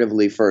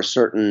narratively for a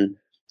certain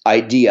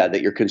idea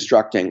that you're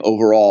constructing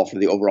overall for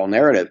the overall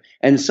narrative.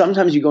 And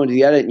sometimes you go into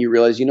the edit and you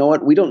realize, you know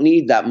what, we don't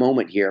need that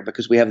moment here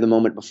because we have the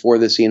moment before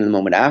the scene and the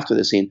moment after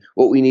the scene.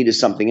 What we need is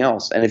something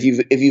else. And if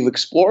you've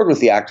explored with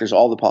the actors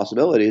all the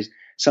possibilities,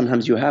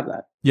 sometimes you have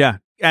that. Yeah.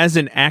 As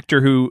an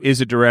actor who is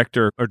a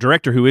director or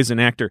director who is an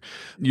actor,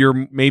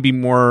 you're maybe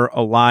more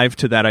alive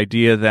to that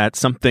idea that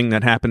something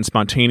that happens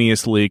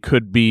spontaneously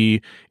could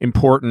be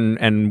important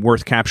and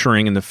worth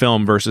capturing in the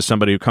film versus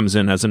somebody who comes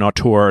in as an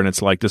auteur and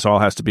it's like, this all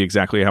has to be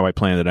exactly how I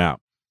planned it out.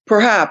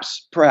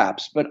 Perhaps.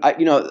 But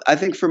I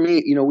think for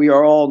me, we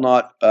are all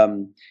not,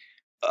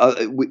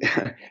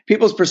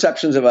 people's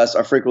perceptions of us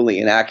are frequently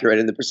inaccurate.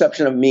 And the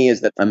perception of me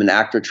is that I'm an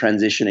actor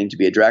transitioning to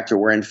be a director,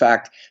 where in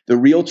fact, the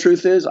real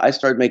truth is I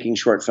started making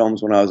short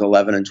films when I was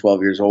 11 and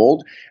 12 years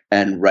old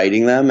and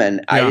writing them.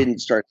 And I didn't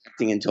start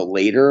acting until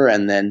later.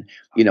 And then,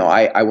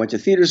 I went to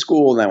theater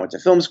school and I went to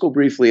film school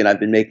briefly, and I've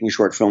been making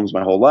short films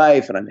my whole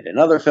life, and I made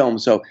another film.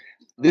 So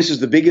this is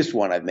the biggest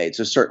one I've made.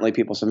 So certainly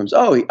people sometimes,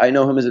 I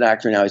know him as an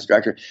actor, now he's a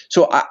director.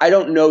 So I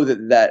don't know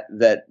that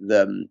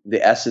the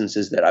essence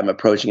is that I'm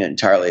approaching it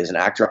entirely as an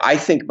actor. I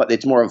think, but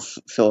it's more of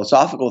a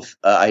philosophical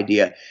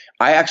idea.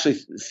 I actually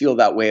feel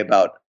that way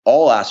about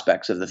all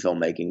aspects of the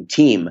filmmaking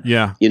team.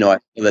 Yeah. I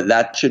feel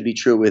that should be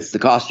true with the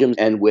costumes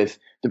and with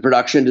the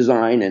production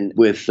design and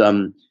with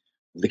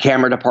the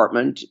camera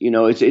department.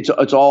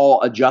 It's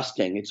all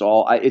adjusting.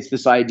 It's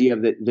this idea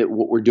that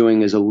what we're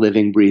doing is a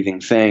living,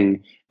 breathing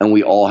thing, and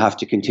we all have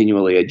to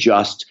continually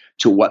adjust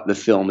to what the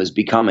film is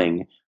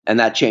becoming, and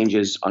that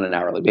changes on an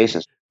hourly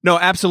basis. No,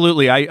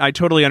 absolutely. I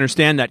totally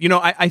understand that.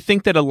 I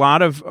think that a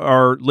lot of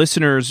our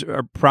listeners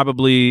are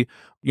probably,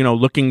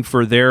 looking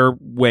for their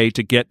way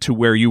to get to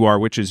where you are,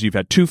 which is you've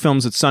had 2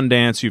 films at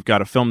Sundance. You've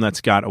got a film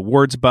that's got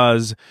awards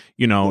buzz.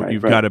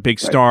 You've got a big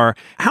star.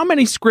 How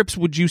many scripts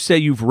would you say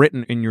you've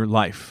written in your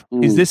life?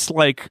 Is this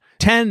like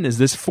 10? Is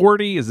this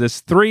 40? Is this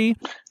 3?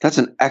 That's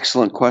an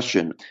excellent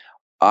question.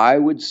 I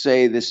would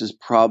say this is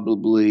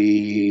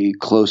probably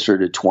closer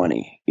to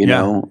 20,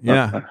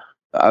 Yeah.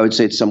 I would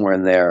say it's somewhere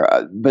in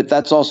there. But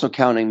that's also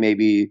counting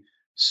maybe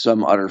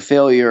some utter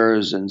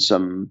failures and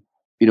some,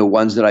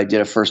 ones that I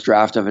did a first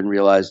draft of and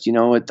realized,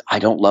 I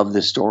don't love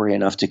this story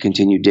enough to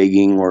continue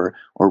digging or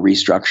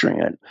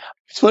restructuring it.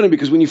 It's funny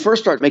because when you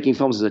first start making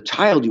films as a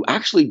child, you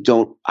actually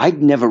I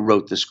never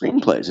wrote the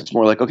screenplays. It's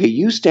more like, okay,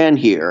 you stand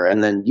here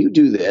and then you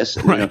do this.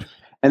 Right.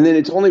 And then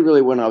it's only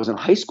really when I was in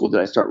high school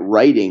that I start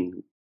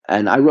writing.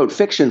 And I wrote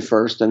fiction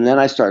first, and then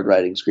I started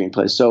writing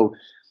screenplays. So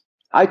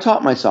I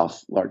taught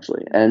myself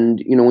largely.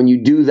 And, when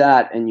you do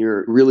that and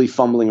you're really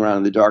fumbling around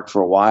in the dark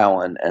for a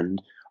while,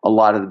 and a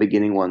lot of the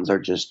beginning ones are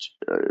just,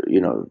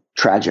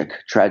 tragic,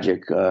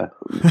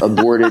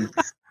 aborted.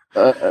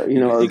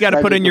 You got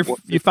to put in your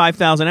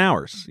 5,000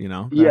 hours,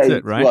 that's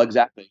it, right? Well,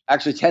 exactly.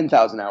 Actually,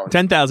 10,000 hours.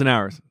 10,000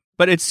 hours.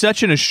 But it's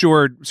such an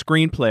assured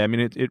screenplay. I mean,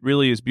 it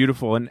really is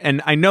beautiful.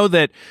 And I know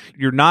that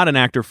you're not an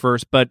actor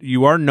first, but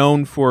you are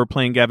known for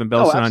playing Gavin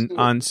Belson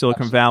on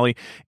Silicon Valley.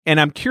 And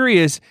I'm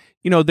curious,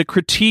 the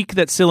critique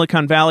that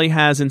Silicon Valley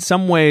has in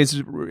some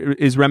ways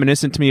is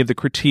reminiscent to me of the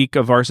critique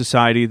of our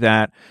society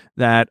that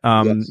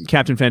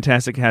Captain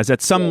Fantastic has.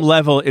 At some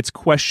level, it's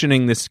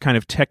questioning this kind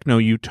of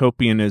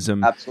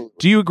techno-utopianism. Absolutely.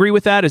 Do you agree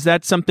with that? Is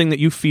that something that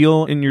you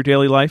feel in your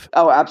daily life?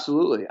 Oh,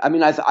 absolutely. I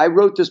mean, I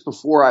wrote this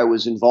before I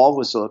was involved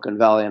with Silicon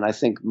Valley, and I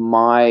think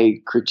my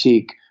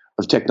critique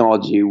of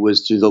technology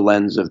was through the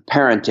lens of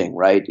parenting,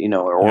 right?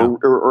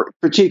 Or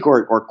critique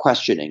or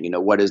questioning,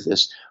 what is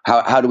this?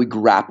 How do we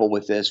grapple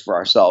with this for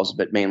ourselves,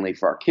 but mainly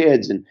for our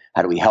kids, and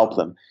how do we help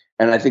them?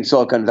 And I think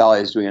Silicon Valley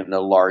is doing it in a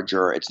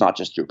larger, it's not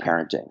just through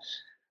parenting.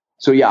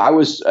 So yeah,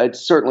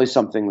 it's certainly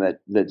something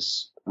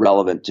that's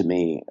relevant to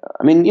me.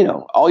 I mean,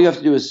 all you have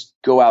to do is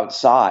go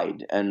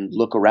outside and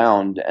look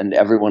around, and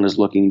everyone is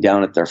looking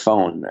down at their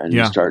phone, and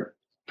you start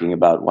thinking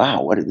about,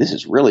 wow, this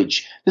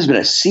has been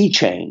a sea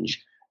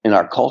change in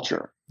our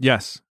culture.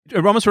 Yes.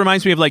 It almost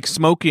reminds me of like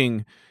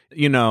smoking,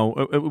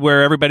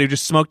 where everybody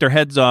just smoked their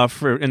heads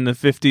off in the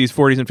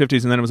 40s and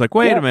 50s. And then it was like,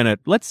 wait a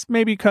minute, let's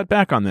maybe cut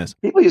back on this.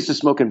 People used to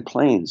smoke in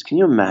planes. Can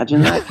you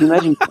imagine that? Can you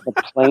imagine a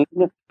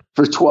plane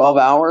for 12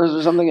 hours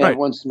or something? And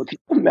everyone's smoking.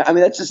 I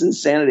mean, that's just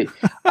insanity.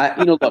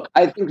 Look,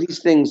 I think these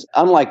things,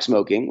 unlike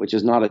smoking, which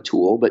is not a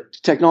tool, but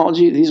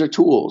technology, these are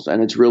tools.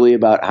 And it's really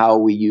about how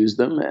we use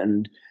them.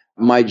 And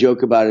my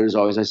joke about it is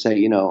always, I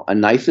say, a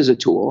knife is a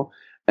tool.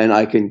 And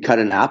I can cut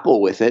an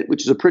apple with it,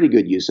 which is a pretty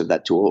good use of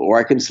that tool, or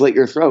I can slit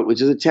your throat,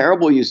 which is a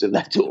terrible use of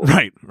that tool.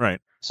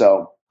 Right.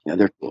 So,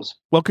 they're tools.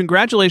 Well,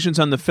 congratulations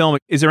on the film.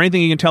 Is there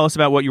anything you can tell us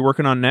about what you're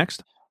working on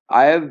next?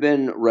 I have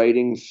been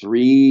writing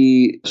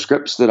 3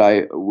 scripts that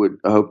I would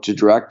hope to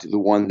direct. The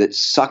one that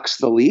sucks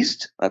the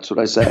least, that's what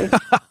I say.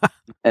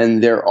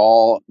 And they're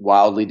all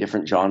wildly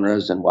different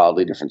genres and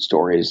wildly different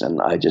stories.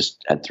 And I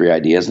just had 3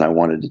 ideas and I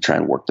wanted to try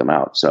and work them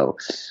out. So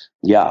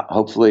yeah,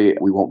 hopefully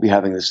we won't be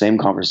having the same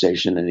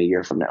conversation in a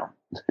year from now.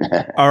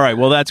 All right.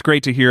 Well, that's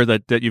great to hear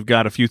that you've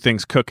got a few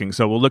things cooking.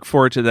 So we'll look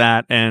forward to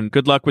that. And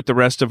good luck with the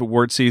rest of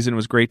award season. It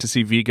was great to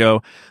see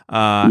Viggo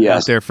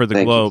out there for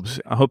the Globes.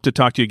 I hope to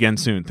talk to you again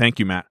soon. Thank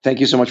you, Matt.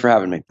 Thank you so much for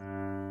having me.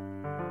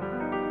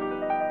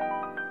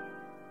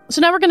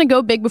 So now we're going to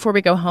go big before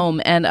we go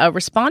home and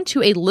respond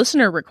to a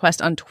listener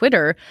request on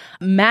Twitter.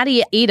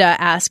 Maddie Ada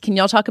asked, can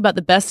y'all talk about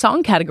the best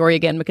song category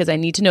again? Because I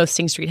need to know if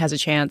Sing Street has a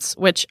chance,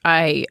 which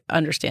I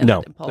understand. No.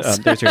 That impulse.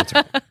 There's your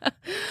answer.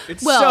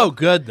 It's so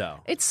good, though.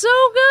 It's so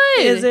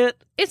good. Is it?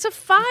 It's a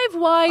 5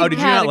 wide. Oh, did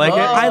you not like it?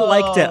 I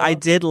liked it. I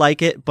did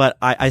like it, but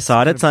I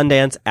saw it at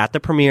Sundance at the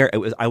premiere.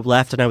 I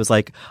left and I was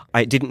like,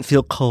 I didn't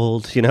feel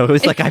cold. You know, it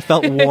was like I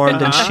felt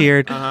warmed and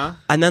cheered.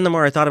 And then the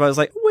more I thought about it, I was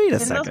like, wait a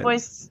Didn't second. those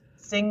boys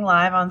sing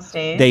live on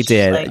stage? They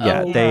did. Like,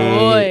 yeah, oh,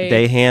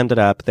 they hammed it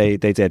up. They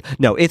did.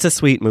 No, it's a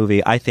sweet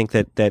movie. I think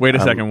that Wait a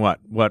second, what?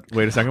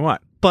 Wait a second,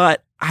 what?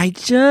 But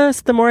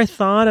the more I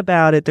thought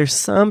about it, there's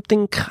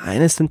something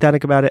kind of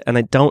synthetic about it, and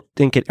I don't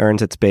think it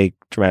earns its big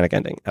dramatic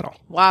ending at all.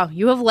 Wow,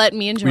 you have let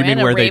me and You mean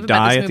Joanna where they rave about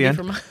die this at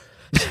the movie end?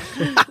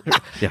 for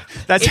Yeah.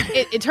 That's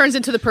it turns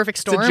into the perfect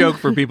it's storm. a joke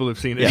for people who've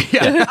seen it.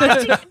 Yeah.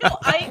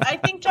 I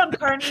think John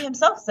Carney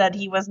himself said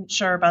he wasn't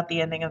sure about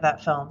the ending of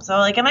that film. So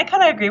and I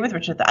kind of agree with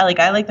Richard. I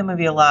like the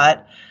movie a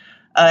lot.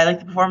 I like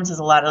the performances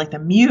a lot. I like the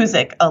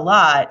music a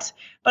lot.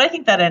 But I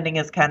think that ending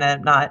is kind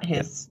of not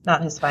his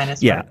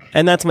finest Yeah, work.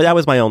 and that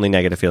was my only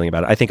negative feeling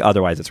about it. I think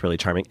otherwise it's really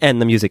charming,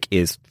 and the music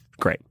is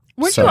great.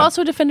 Weren't you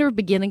also a defender of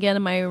Begin Again?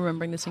 Am I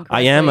remembering this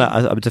incorrectly? I am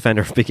a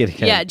defender of Begin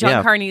Again. Yeah,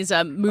 John Carney's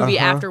movie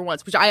After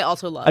Once, which I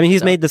also love. I mean,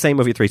 he's made the same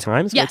movie 3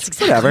 times. Yes, which,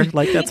 exactly. whatever.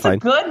 Like that's It's fine. a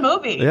good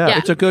movie. Yeah.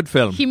 It's a good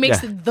film. He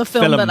makes the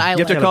film that I You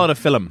have to like. call it a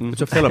film.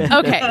 It's a film.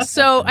 Okay,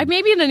 so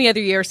maybe in any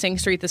other year, Sing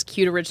Street, this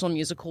cute original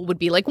musical, would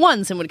be like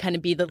Once and would kind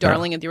of be the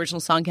darling of the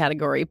original song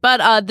category.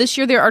 But this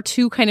year, there are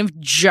 2 kind of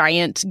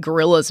giant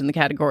gorillas in the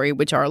category,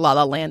 which are La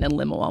La Land and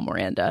Lin-Manuel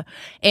Miranda.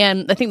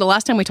 And I think the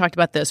last time we talked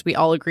about this, we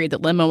all agreed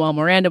that Lin-Manuel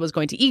Miranda was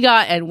going to EGOT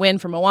and win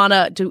for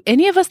Moana. Do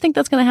any of us think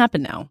that's going to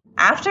happen now?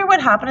 After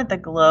what happened at the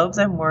Globes,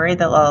 I'm worried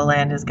that La La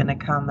Land is going to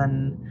come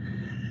and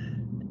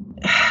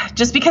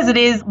just because it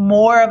is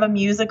more of a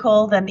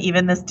musical than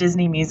even this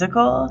Disney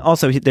musical.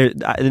 Also,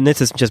 and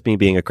this is just me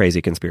being a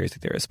crazy conspiracy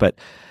theorist, but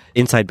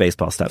inside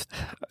baseball stuff.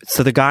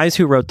 So the guys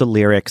who wrote the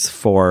lyrics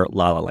for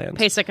La La Land,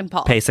 Pasek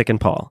and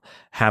Paul,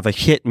 have a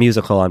hit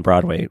musical on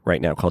Broadway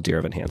right now called Dear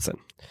Evan Hansen.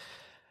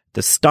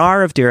 The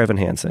star of Dear Evan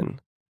Hansen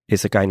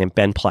is a guy named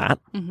Ben Platt,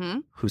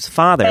 whose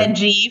father...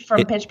 Benji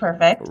from Pitch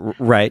Perfect.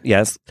 Right,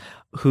 yes.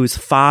 Whose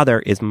father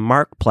is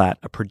Mark Platt,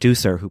 a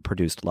producer who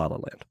produced La La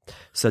Land.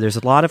 So there's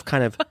a lot of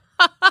kind of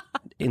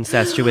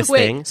incestuous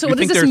thing. So You what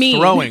think does this they're mean?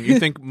 throwing? You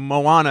think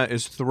Moana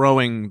is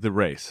throwing the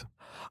race?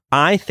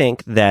 I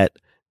think that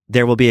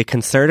there will be a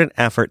concerted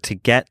effort to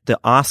get the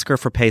Oscar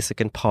for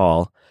Pasek and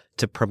Paul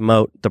to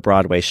promote the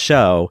Broadway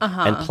show,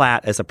 and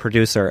Platt, as a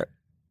producer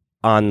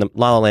on the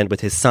La La Land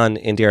with his son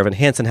in Dear Evan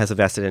Hansen, has a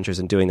vested interest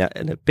in doing that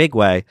in a big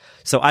way.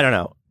 So I don't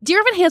know. Dear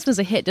Evan Hansen is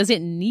a hit. Does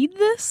it need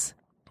this?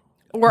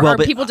 Or are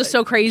people just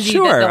so crazy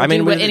sure. that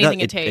they'll do anything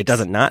it takes? It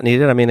doesn't not need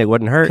it. I mean, it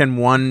wouldn't hurt. Can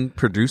one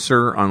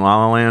producer on La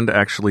La Land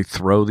actually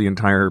throw the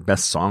entire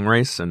best song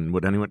race? And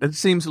would anyone? It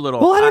seems a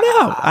little. Well, I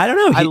don't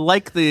know. I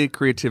like the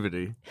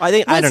creativity. I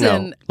don't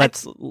know.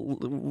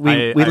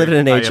 We live in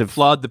an age I of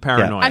applaud the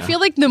paranoia. I feel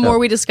like the more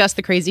we discuss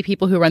the crazy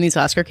people who run these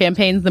Oscar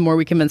campaigns, the more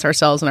we convince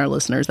ourselves and our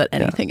listeners that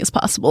anything is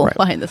possible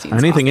behind the scenes.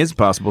 Anything is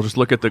possible. Just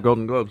look at the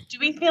Golden Globes. Do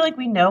we feel like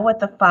we know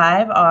what the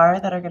 5 are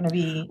that are going to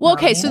be Well,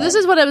 okay, so nominated? this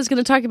is what I was going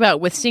to talk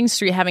about with Sing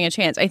Street having a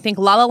chance. I think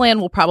La La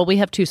Land will probably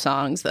have 2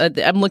 songs.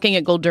 I'm looking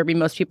at Gold Derby.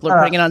 Most people are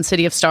putting it on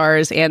City of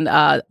Stars and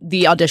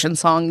the audition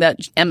song that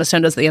Emma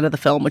Stone does at the end of the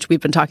film, which we've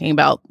been talking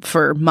about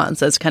for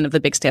months as kind of the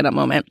big stand-up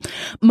moment.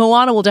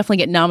 Moana will definitely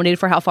get nominated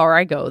for How Far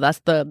I Go. That's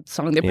the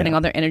song they're putting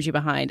all their energy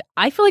behind.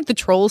 I feel like the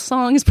Trolls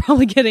song is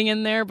probably getting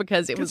in there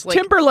because it was like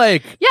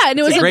Timberlake. Yeah, and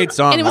it was a great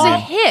song. and it was a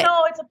hit.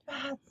 No, it's a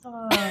bad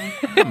song.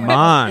 Come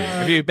on.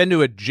 Have you been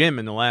to a gym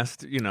in the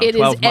last, It 12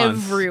 is months?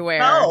 everywhere.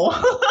 No.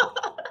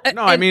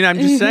 No, I mean, I'm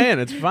just saying,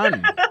 it's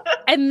fun.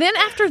 And then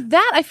after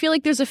that, I feel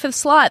like there's a 5th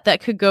slot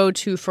that could go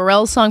to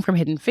Pharrell's song from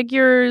Hidden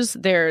Figures.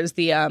 There's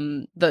the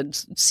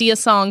Sia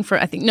song for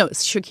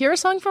Shakira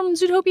song from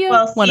Zootopia.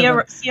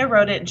 Well, Sia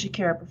wrote it and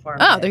Shakira performed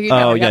Oh, it. there you go.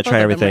 Oh, We got yeah, both Try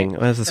of them Everything. right.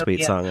 That's a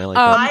sweet song. I like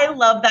Um, that. I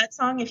love that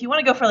song. If you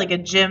want to go for like a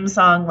gym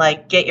song,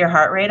 like Get Your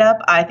Heart Rate Up,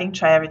 I think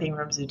Try Everything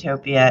from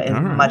Zootopia is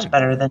much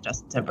better than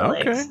Justin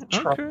Timberlake's.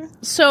 Okay.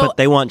 So But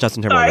they want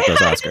Justin Timberlake Sorry,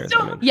 those I just Oscars.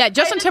 don't- I mean. yeah,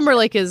 Justin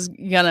Timberlake is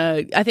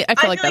gonna. I feel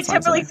like that's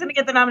Timberlake's going to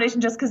get the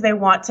nomination just because they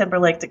want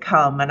Timberlake to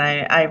come, and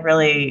I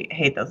really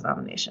hate those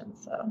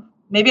nominations. So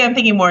maybe I'm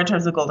thinking more in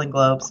terms of Golden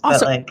Globes,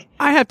 Also, but like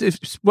I have to,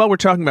 while we're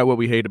talking about what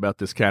we hate about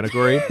this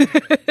category,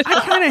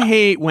 I kind of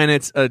hate when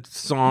it's a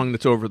song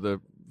that's over the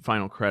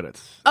final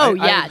credits. Oh,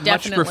 I yeah, much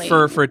definitely.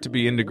 prefer for it to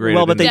be integrated.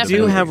 Well, but they into the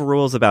do movie. have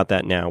rules about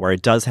that now, where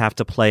it does have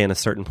to play in a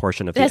certain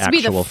portion of the has to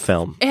be the actual f-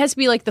 film. It has to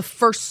be like the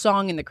first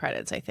song in the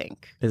credits, I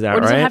think. Is that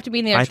or does right? it have to be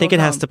in the actual I think it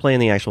has film? to play in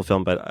the actual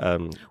film, but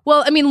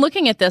Well, I mean,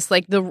 looking at this,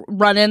 like the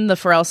Run-In, the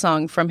Pharrell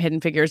song from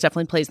Hidden Figures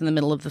definitely plays in the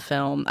middle of the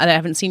film. And I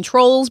haven't seen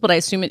Trolls, but I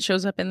assume it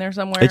shows up in there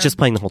somewhere. it's just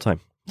playing the whole time.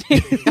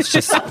 It's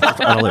just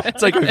on a loop.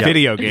 It's like a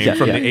video game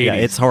from the 80s. Yeah,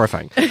 it's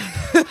horrifying.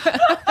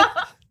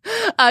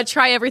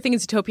 Try Everything in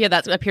Zootopia.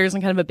 That appears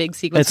in kind of a big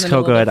sequence. It's in the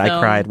so middle of good. the I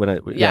film. cried when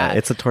it. Yeah,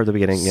 it's toward the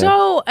beginning. Yeah.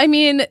 So I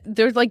mean,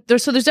 there's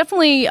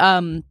definitely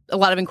a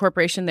lot of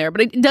incorporation there,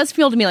 but it does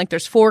feel to me like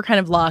there's 4 kind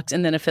of locks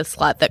and then a 5th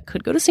slot that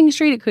could go to Sing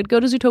Street. It could go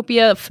to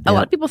Zootopia. A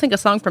lot of people think a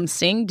song from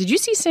Sing. Did you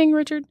see Sing,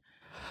 Richard?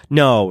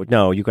 No,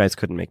 you guys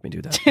couldn't make me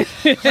do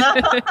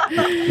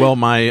that. Well,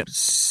 my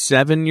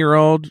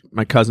 7-year-old,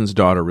 my cousin's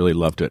daughter, really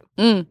loved it.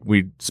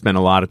 We spent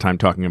a lot of time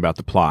talking about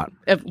the plot.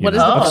 What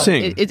is of the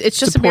Sing? It's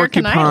just a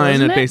American Idol, porcupine,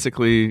 isn't and it?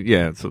 basically,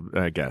 yeah. So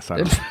I guess I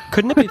don't know.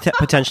 Couldn't it be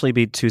potentially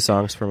be 2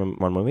 songs from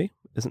one movie?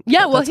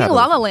 Yeah, well, I that's think La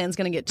happening. La Land's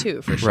going to get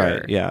 2 for sure.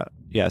 Right.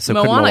 Yeah. So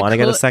Moana could Moana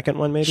get a could- second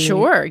one? Maybe.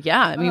 Sure.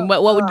 Yeah. I mean,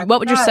 what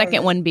would your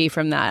second one be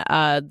from that?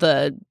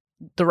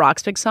 The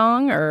Rock's Big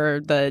Song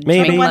or the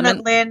Maybe. Jamie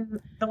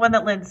The one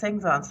that Lynn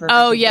sings on. So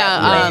Oh they can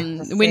yeah, get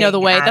Lynn to We Know the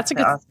sing Way. at That's a the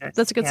good. Oscars.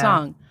 That's a good Yeah.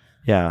 song.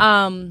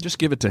 Yeah. Just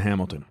give it to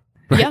Hamilton.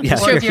 Yeah, Yeah.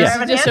 sure. Or Dear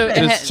Evan Just so-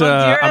 Hansen. Just,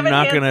 Well, Dear I'm Evan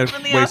not gonna Hansen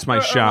from the waste my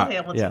Oscar shot.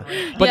 Hamilton Yeah.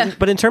 movie. But Yeah.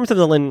 but in terms of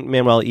the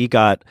Lin-Manuel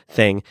EGOT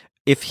thing,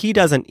 if he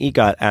does an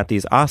EGOT at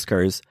these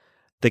Oscars,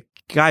 the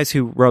guys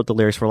who wrote the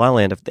lyrics for La La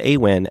Land, if they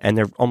win, and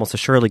they're almost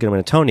assuredly going to win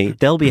a Tony,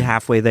 they'll be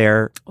halfway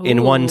there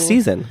in one Ooh.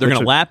 season. They're which going to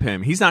would- lap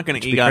him. He's not going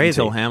to be EGOT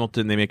crazy. until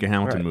Hamilton. They make a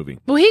Hamilton movie.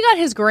 Well, he got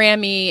his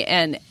Grammy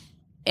and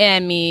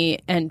Emmy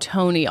and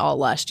Tony all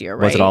last year,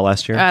 right? Was it all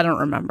last year? I don't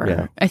remember.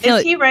 Yeah. I feel Is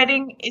like,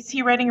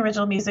 he writing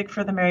original music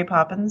for the Mary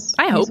Poppins?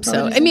 I hope musical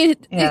so. music? I mean,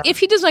 Yeah. if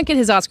he does not get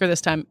his Oscar this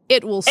time,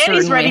 it will And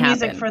certainly he's writing happen.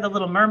 music for the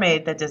Little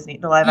Mermaid, the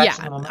live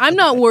action Little Mermaid. I'm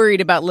not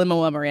worried about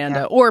Lin-Manuel Miranda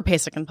Yeah. or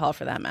Pasek and Paul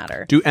for that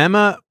matter. Do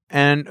Emma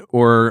and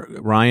or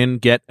Ryan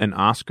get an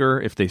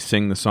Oscar if they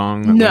sing the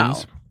song that No,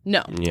 wins?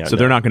 no. Yeah, So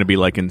they're not going to be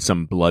like in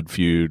some blood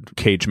feud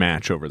cage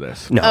match over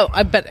this. No. Oh,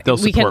 I bet They'll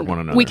we support can. one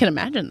another. We can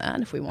imagine that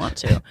if we want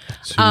to.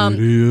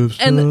 City of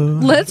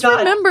And let's God,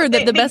 remember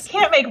that the they best.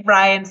 can't make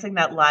Ryan sing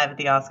that live at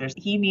the Oscars.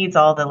 He needs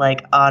all the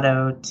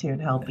auto tune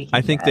help. He can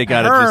I think get. they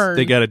got to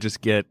Burn.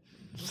 just get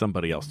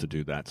somebody else to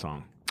do that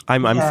song.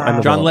 I'm Yeah. John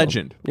available.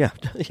 Legend. Yeah.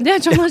 Yeah,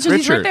 John Legend,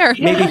 he's right Richard. there.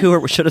 Maybe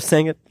who should have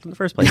sang it in the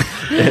first place.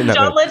 No,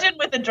 John but- Legend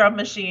with a drum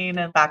machine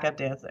and backup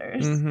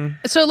dancers.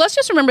 So let's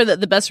just remember that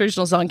the best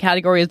original song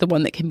category is the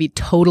one that can be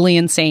totally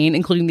insane,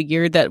 including the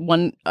year that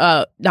one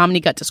nominee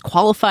got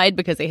disqualified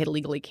because they had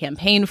illegally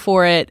campaigned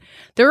for it.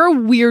 There are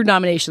weird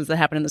nominations that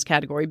happen in this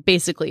category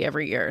basically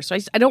every year. So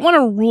I don't want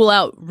to rule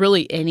out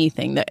really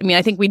anything.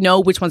 I think we know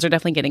which ones are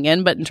definitely getting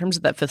in, but in terms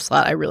of that 5th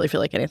slot, I really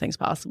feel like anything's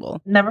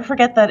possible. Never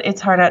forget that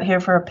It's Hard Out Here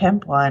for a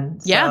Pimp one.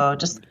 So Yeah.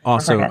 just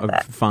Also never a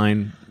forget that.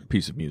 fine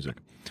piece of music.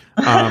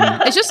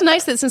 It's just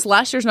nice that since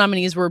last year's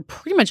nominees were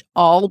pretty much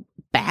all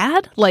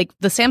bad, like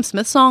the Sam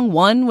Smith song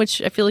won,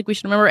 which I feel like we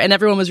should remember, and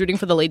everyone was rooting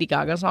for the Lady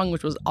Gaga song,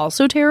 which was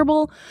also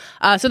terrible.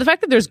 So the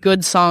fact that there's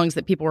good songs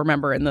that people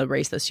remember in the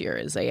race this year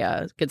is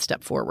a good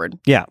step forward.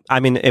 Yeah.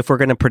 I mean, if we're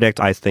going to predict,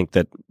 I think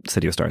that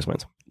City of Stars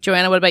wins.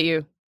 Joanna, what about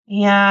you?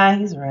 Yeah,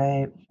 he's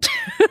right.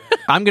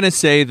 I'm going to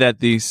say that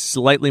the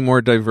slightly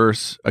more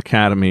diverse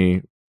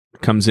Academy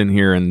comes in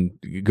here and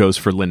goes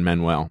for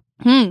Lin-Manuel.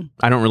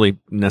 I don't really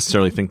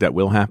necessarily think that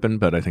will happen,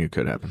 but I think it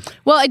could happen.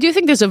 Well, I do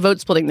think there's a vote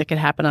splitting that could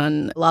happen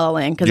on La La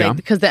Land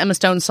because the Emma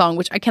Stone song,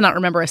 which I cannot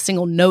remember a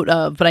single note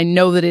of, but I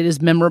know that it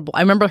is memorable. I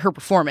remember her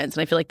performance,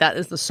 and I feel like that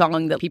is the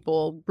song that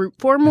people root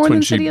for more That's than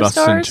when City she of busts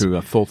Stars. into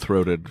a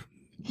full-throated.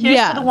 Here's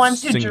Yeah. to the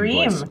ones who Singing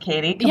dream, voice.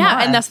 Katie. Come Yeah,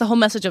 on. and that's the whole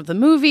message of the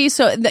movie.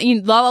 So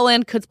La La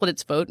Land could split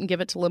its vote and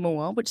give it to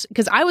Lin-Manuel, which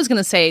because I was going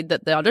to say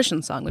that the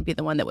audition song would be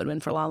the one that would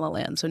win for La La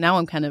Land. So now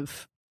I'm kind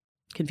of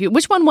confused.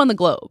 Which one won the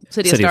Globe?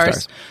 City of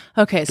Stars.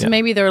 Okay, so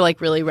maybe they're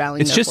like really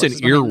rallying. It's their just an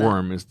forces behind that.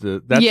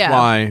 earworm. That's Yeah.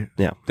 why.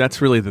 Yeah.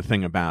 That's really the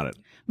thing about it.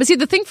 But see,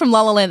 the thing from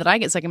La La Land that I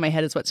get stuck in my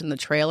head is what's in the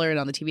trailer and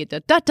on the TV. Da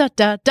da da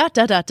da da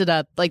da da da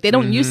da. Like they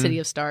don't use City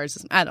of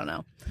Stars. I don't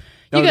know.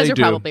 You No, guys they are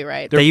do. probably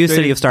right. They use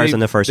City of Stars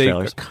in the first they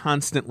trailers.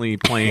 Constantly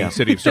playing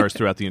City of Stars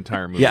throughout the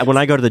entire movie. Yeah. When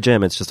I go to the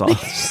gym, it's just all.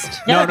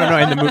 No,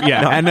 in the movie.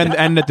 Yeah,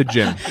 and at the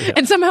gym.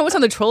 And somehow it's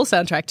on the Troll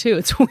soundtrack too.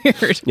 It's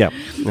weird. Yeah.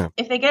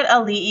 If they get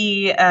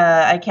Ali'i,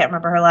 I can't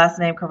remember her last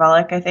name,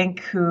 Kravalik, I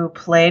think, who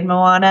played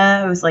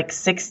Moana, who's like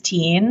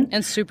 16.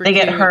 And super They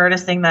get cute. her to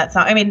sing that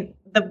song. I mean,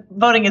 the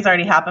voting has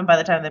already happened by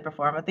the time they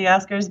perform at the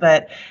Oscars,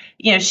 but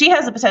she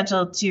has the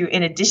potential to,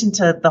 in addition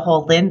to the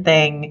whole Lynn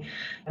thing,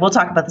 we'll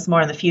talk about this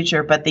more in the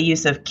future, but the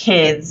use of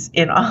kids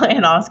in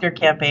Oscar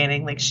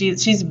campaigning, like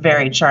she's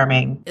very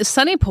charming.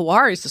 Sunny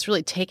Pawar is just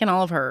really taking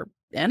all of her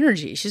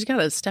energy. She's got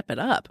to step it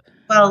up.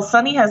 Well,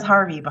 Sonny has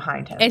Harvey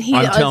behind him. And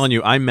I'm telling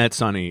you, I met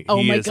Sonny. Oh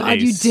he my is God, a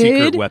you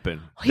secret did?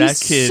 weapon. He's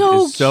That kid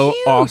so is so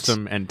cute.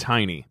 awesome and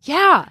tiny.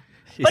 Yeah.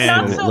 But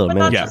not And so, little but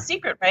not minion. so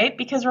secret, right?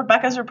 Because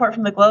Rebecca's report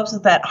from the Globes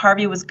is that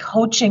Harvey was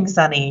coaching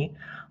Sonny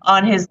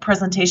on his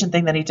presentation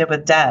thing that he did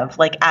with Dev,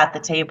 like at the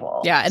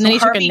table. Yeah, and then he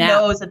took a Harvey nap.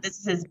 knows that this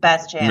is his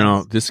best chance.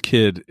 No, this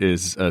kid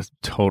is a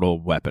total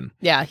weapon.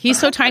 Yeah, he's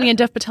so tiny and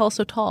Dev Patel is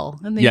so tall,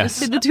 and they Yes.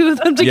 just did the two of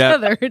them Yeah.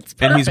 together. It's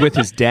And he's with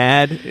perfect. his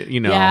dad,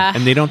 Yeah.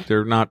 and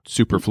they're not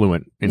super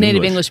fluent in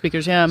native English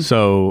speakers. Yeah.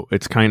 So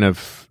it's kind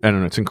of, I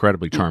don't know, it's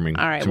incredibly charming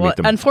All right. to Well, meet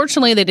them.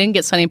 unfortunately, they didn't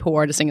get Sonny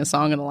Pawar to sing a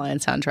song on the Lion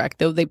soundtrack,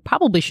 though they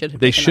probably should have.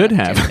 They taken should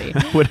that have.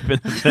 opportunity. Would have been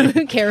the thing. I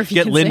don't care if you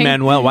Get can sing.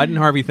 Lin-Manuel. Why didn't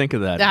Harvey think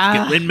of that? Ah.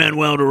 Get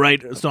Lin-Manuel to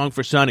write a song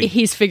for Sonny.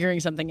 He's figuring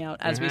something out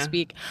as we Uh-huh.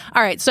 speak.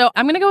 All right, so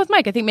I'm going to go with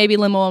Mike. I think maybe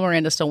Lin-Manuel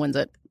Miranda still wins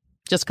it,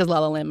 just because La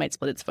La Land might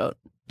split its vote.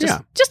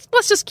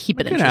 Let's just keep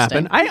it Could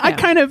interesting. happen. I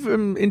kind of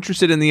am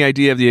interested in the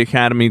idea of the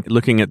Academy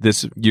looking at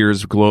this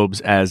year's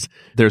Globes as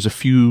there's a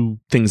few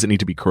things that need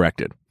to be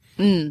corrected.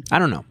 I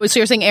don't know. So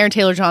you're saying Aaron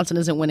Taylor Johnson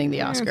isn't winning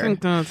the I Oscar?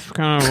 think that's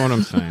kind of what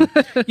I'm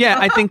saying. Yeah,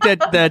 I think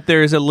that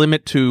there's a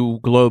limit to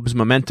Globes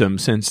momentum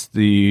since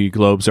the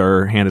Globes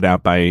are handed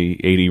out by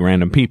 80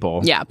 random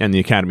people. Yeah. And the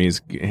Academy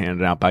is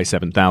handed out by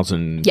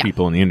 7,000 Yeah.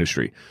 people in the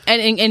industry.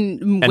 And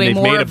And way they've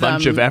more made a of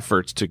bunch them, of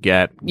efforts to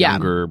get Yeah.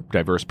 younger,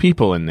 diverse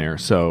people in there.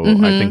 So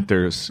Mhm. I think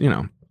there's,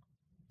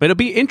 but it'll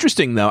be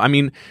interesting though. I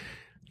mean,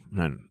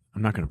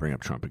 I'm not going to bring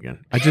up Trump again.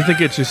 I just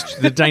think it's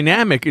just the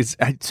dynamic it's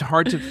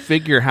hard to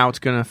figure how it's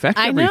going to affect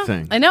I know.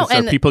 everything. I know. 'Cause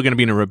And are people going to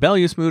be in a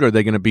rebellious mood? Or are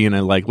they going to be in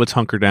a let's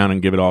hunker down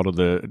and give it all to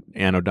the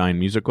Anodyne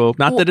musical?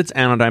 Not that it's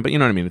Anodyne, but you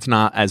know what I mean. It's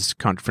not as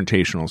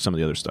confrontational as some of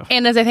the other stuff.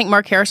 And as I think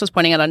Mark Harris was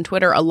pointing out on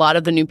Twitter, a lot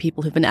of the new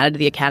people who've been added to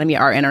the Academy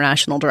are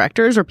international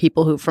directors or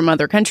people who from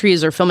other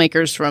countries or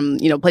filmmakers from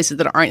places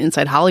that aren't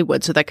inside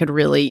Hollywood. So that could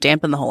really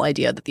dampen the whole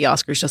idea that the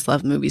Oscars just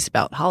love movies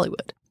about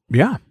Hollywood.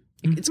 Yeah,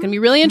 It's going to be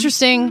really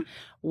interesting.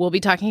 We'll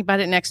be talking about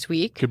it next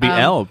week. could be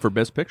Elle for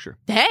Best Picture.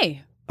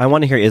 Hey. I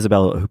want to hear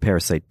Isabella Who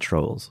Parasite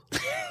Trolls.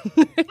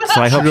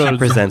 So I hope she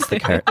presents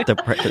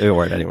the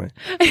award anyway.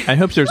 I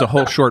hope there's a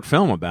whole short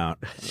film about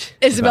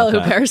Isabella Who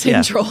that. Parasite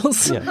Yeah.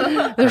 Trolls.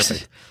 Yeah.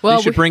 There's- Well, well,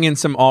 we should bring in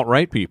some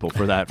alt-right people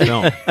for that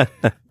film.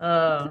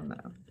 Oh, no.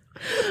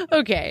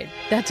 okay,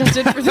 that does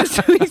it for this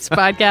week's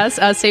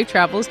podcast. Safe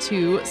travels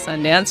to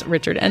Sundance,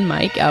 Richard and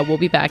Mike. We'll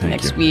be back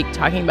next week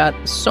talking about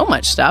so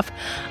much stuff.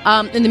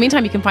 In the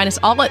meantime, you can find us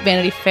all at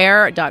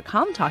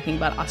VanityFair.com talking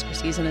about Oscar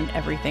season and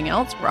everything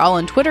else. We're all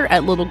on Twitter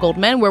at Little Gold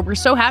Men, where we're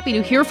so happy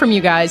to hear from you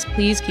guys.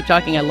 Please keep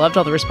talking. I loved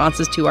all the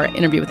responses to our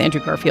interview with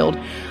Andrew Garfield.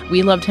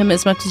 We loved him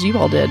as much as you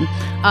all did.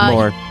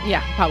 More.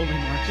 Yeah, probably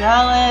more.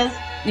 Jealous.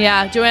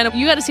 Yeah, Joanna,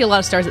 you got to see a lot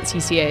of stars at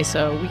CCA,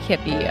 so we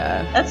can't be...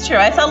 That's true.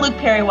 I saw Luke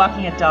Perry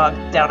walking a dog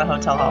down a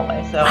hotel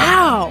hallway. So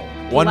Wow.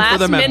 One for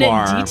the Last-minute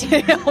memoir.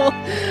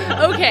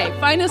 detail. Okay,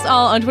 find us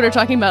all on Twitter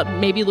talking about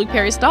maybe Luke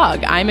Perry's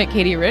dog. I'm at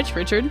Katie Rich,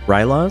 Richard,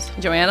 Rylaws?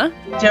 Joanna,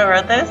 Joe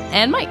wrote this.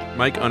 and Mike.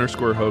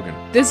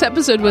 Mike_Hogan. This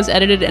episode was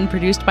edited and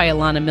produced by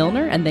Alana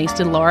Milner, and thanks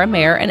to Laura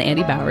Mayer and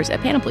Andy Bowers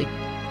at Panoply.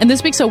 And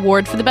this week's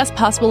award for the best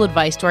possible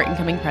advice to our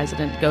incoming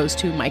president goes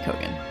to Mike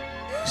Hogan.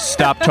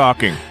 Stop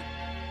talking.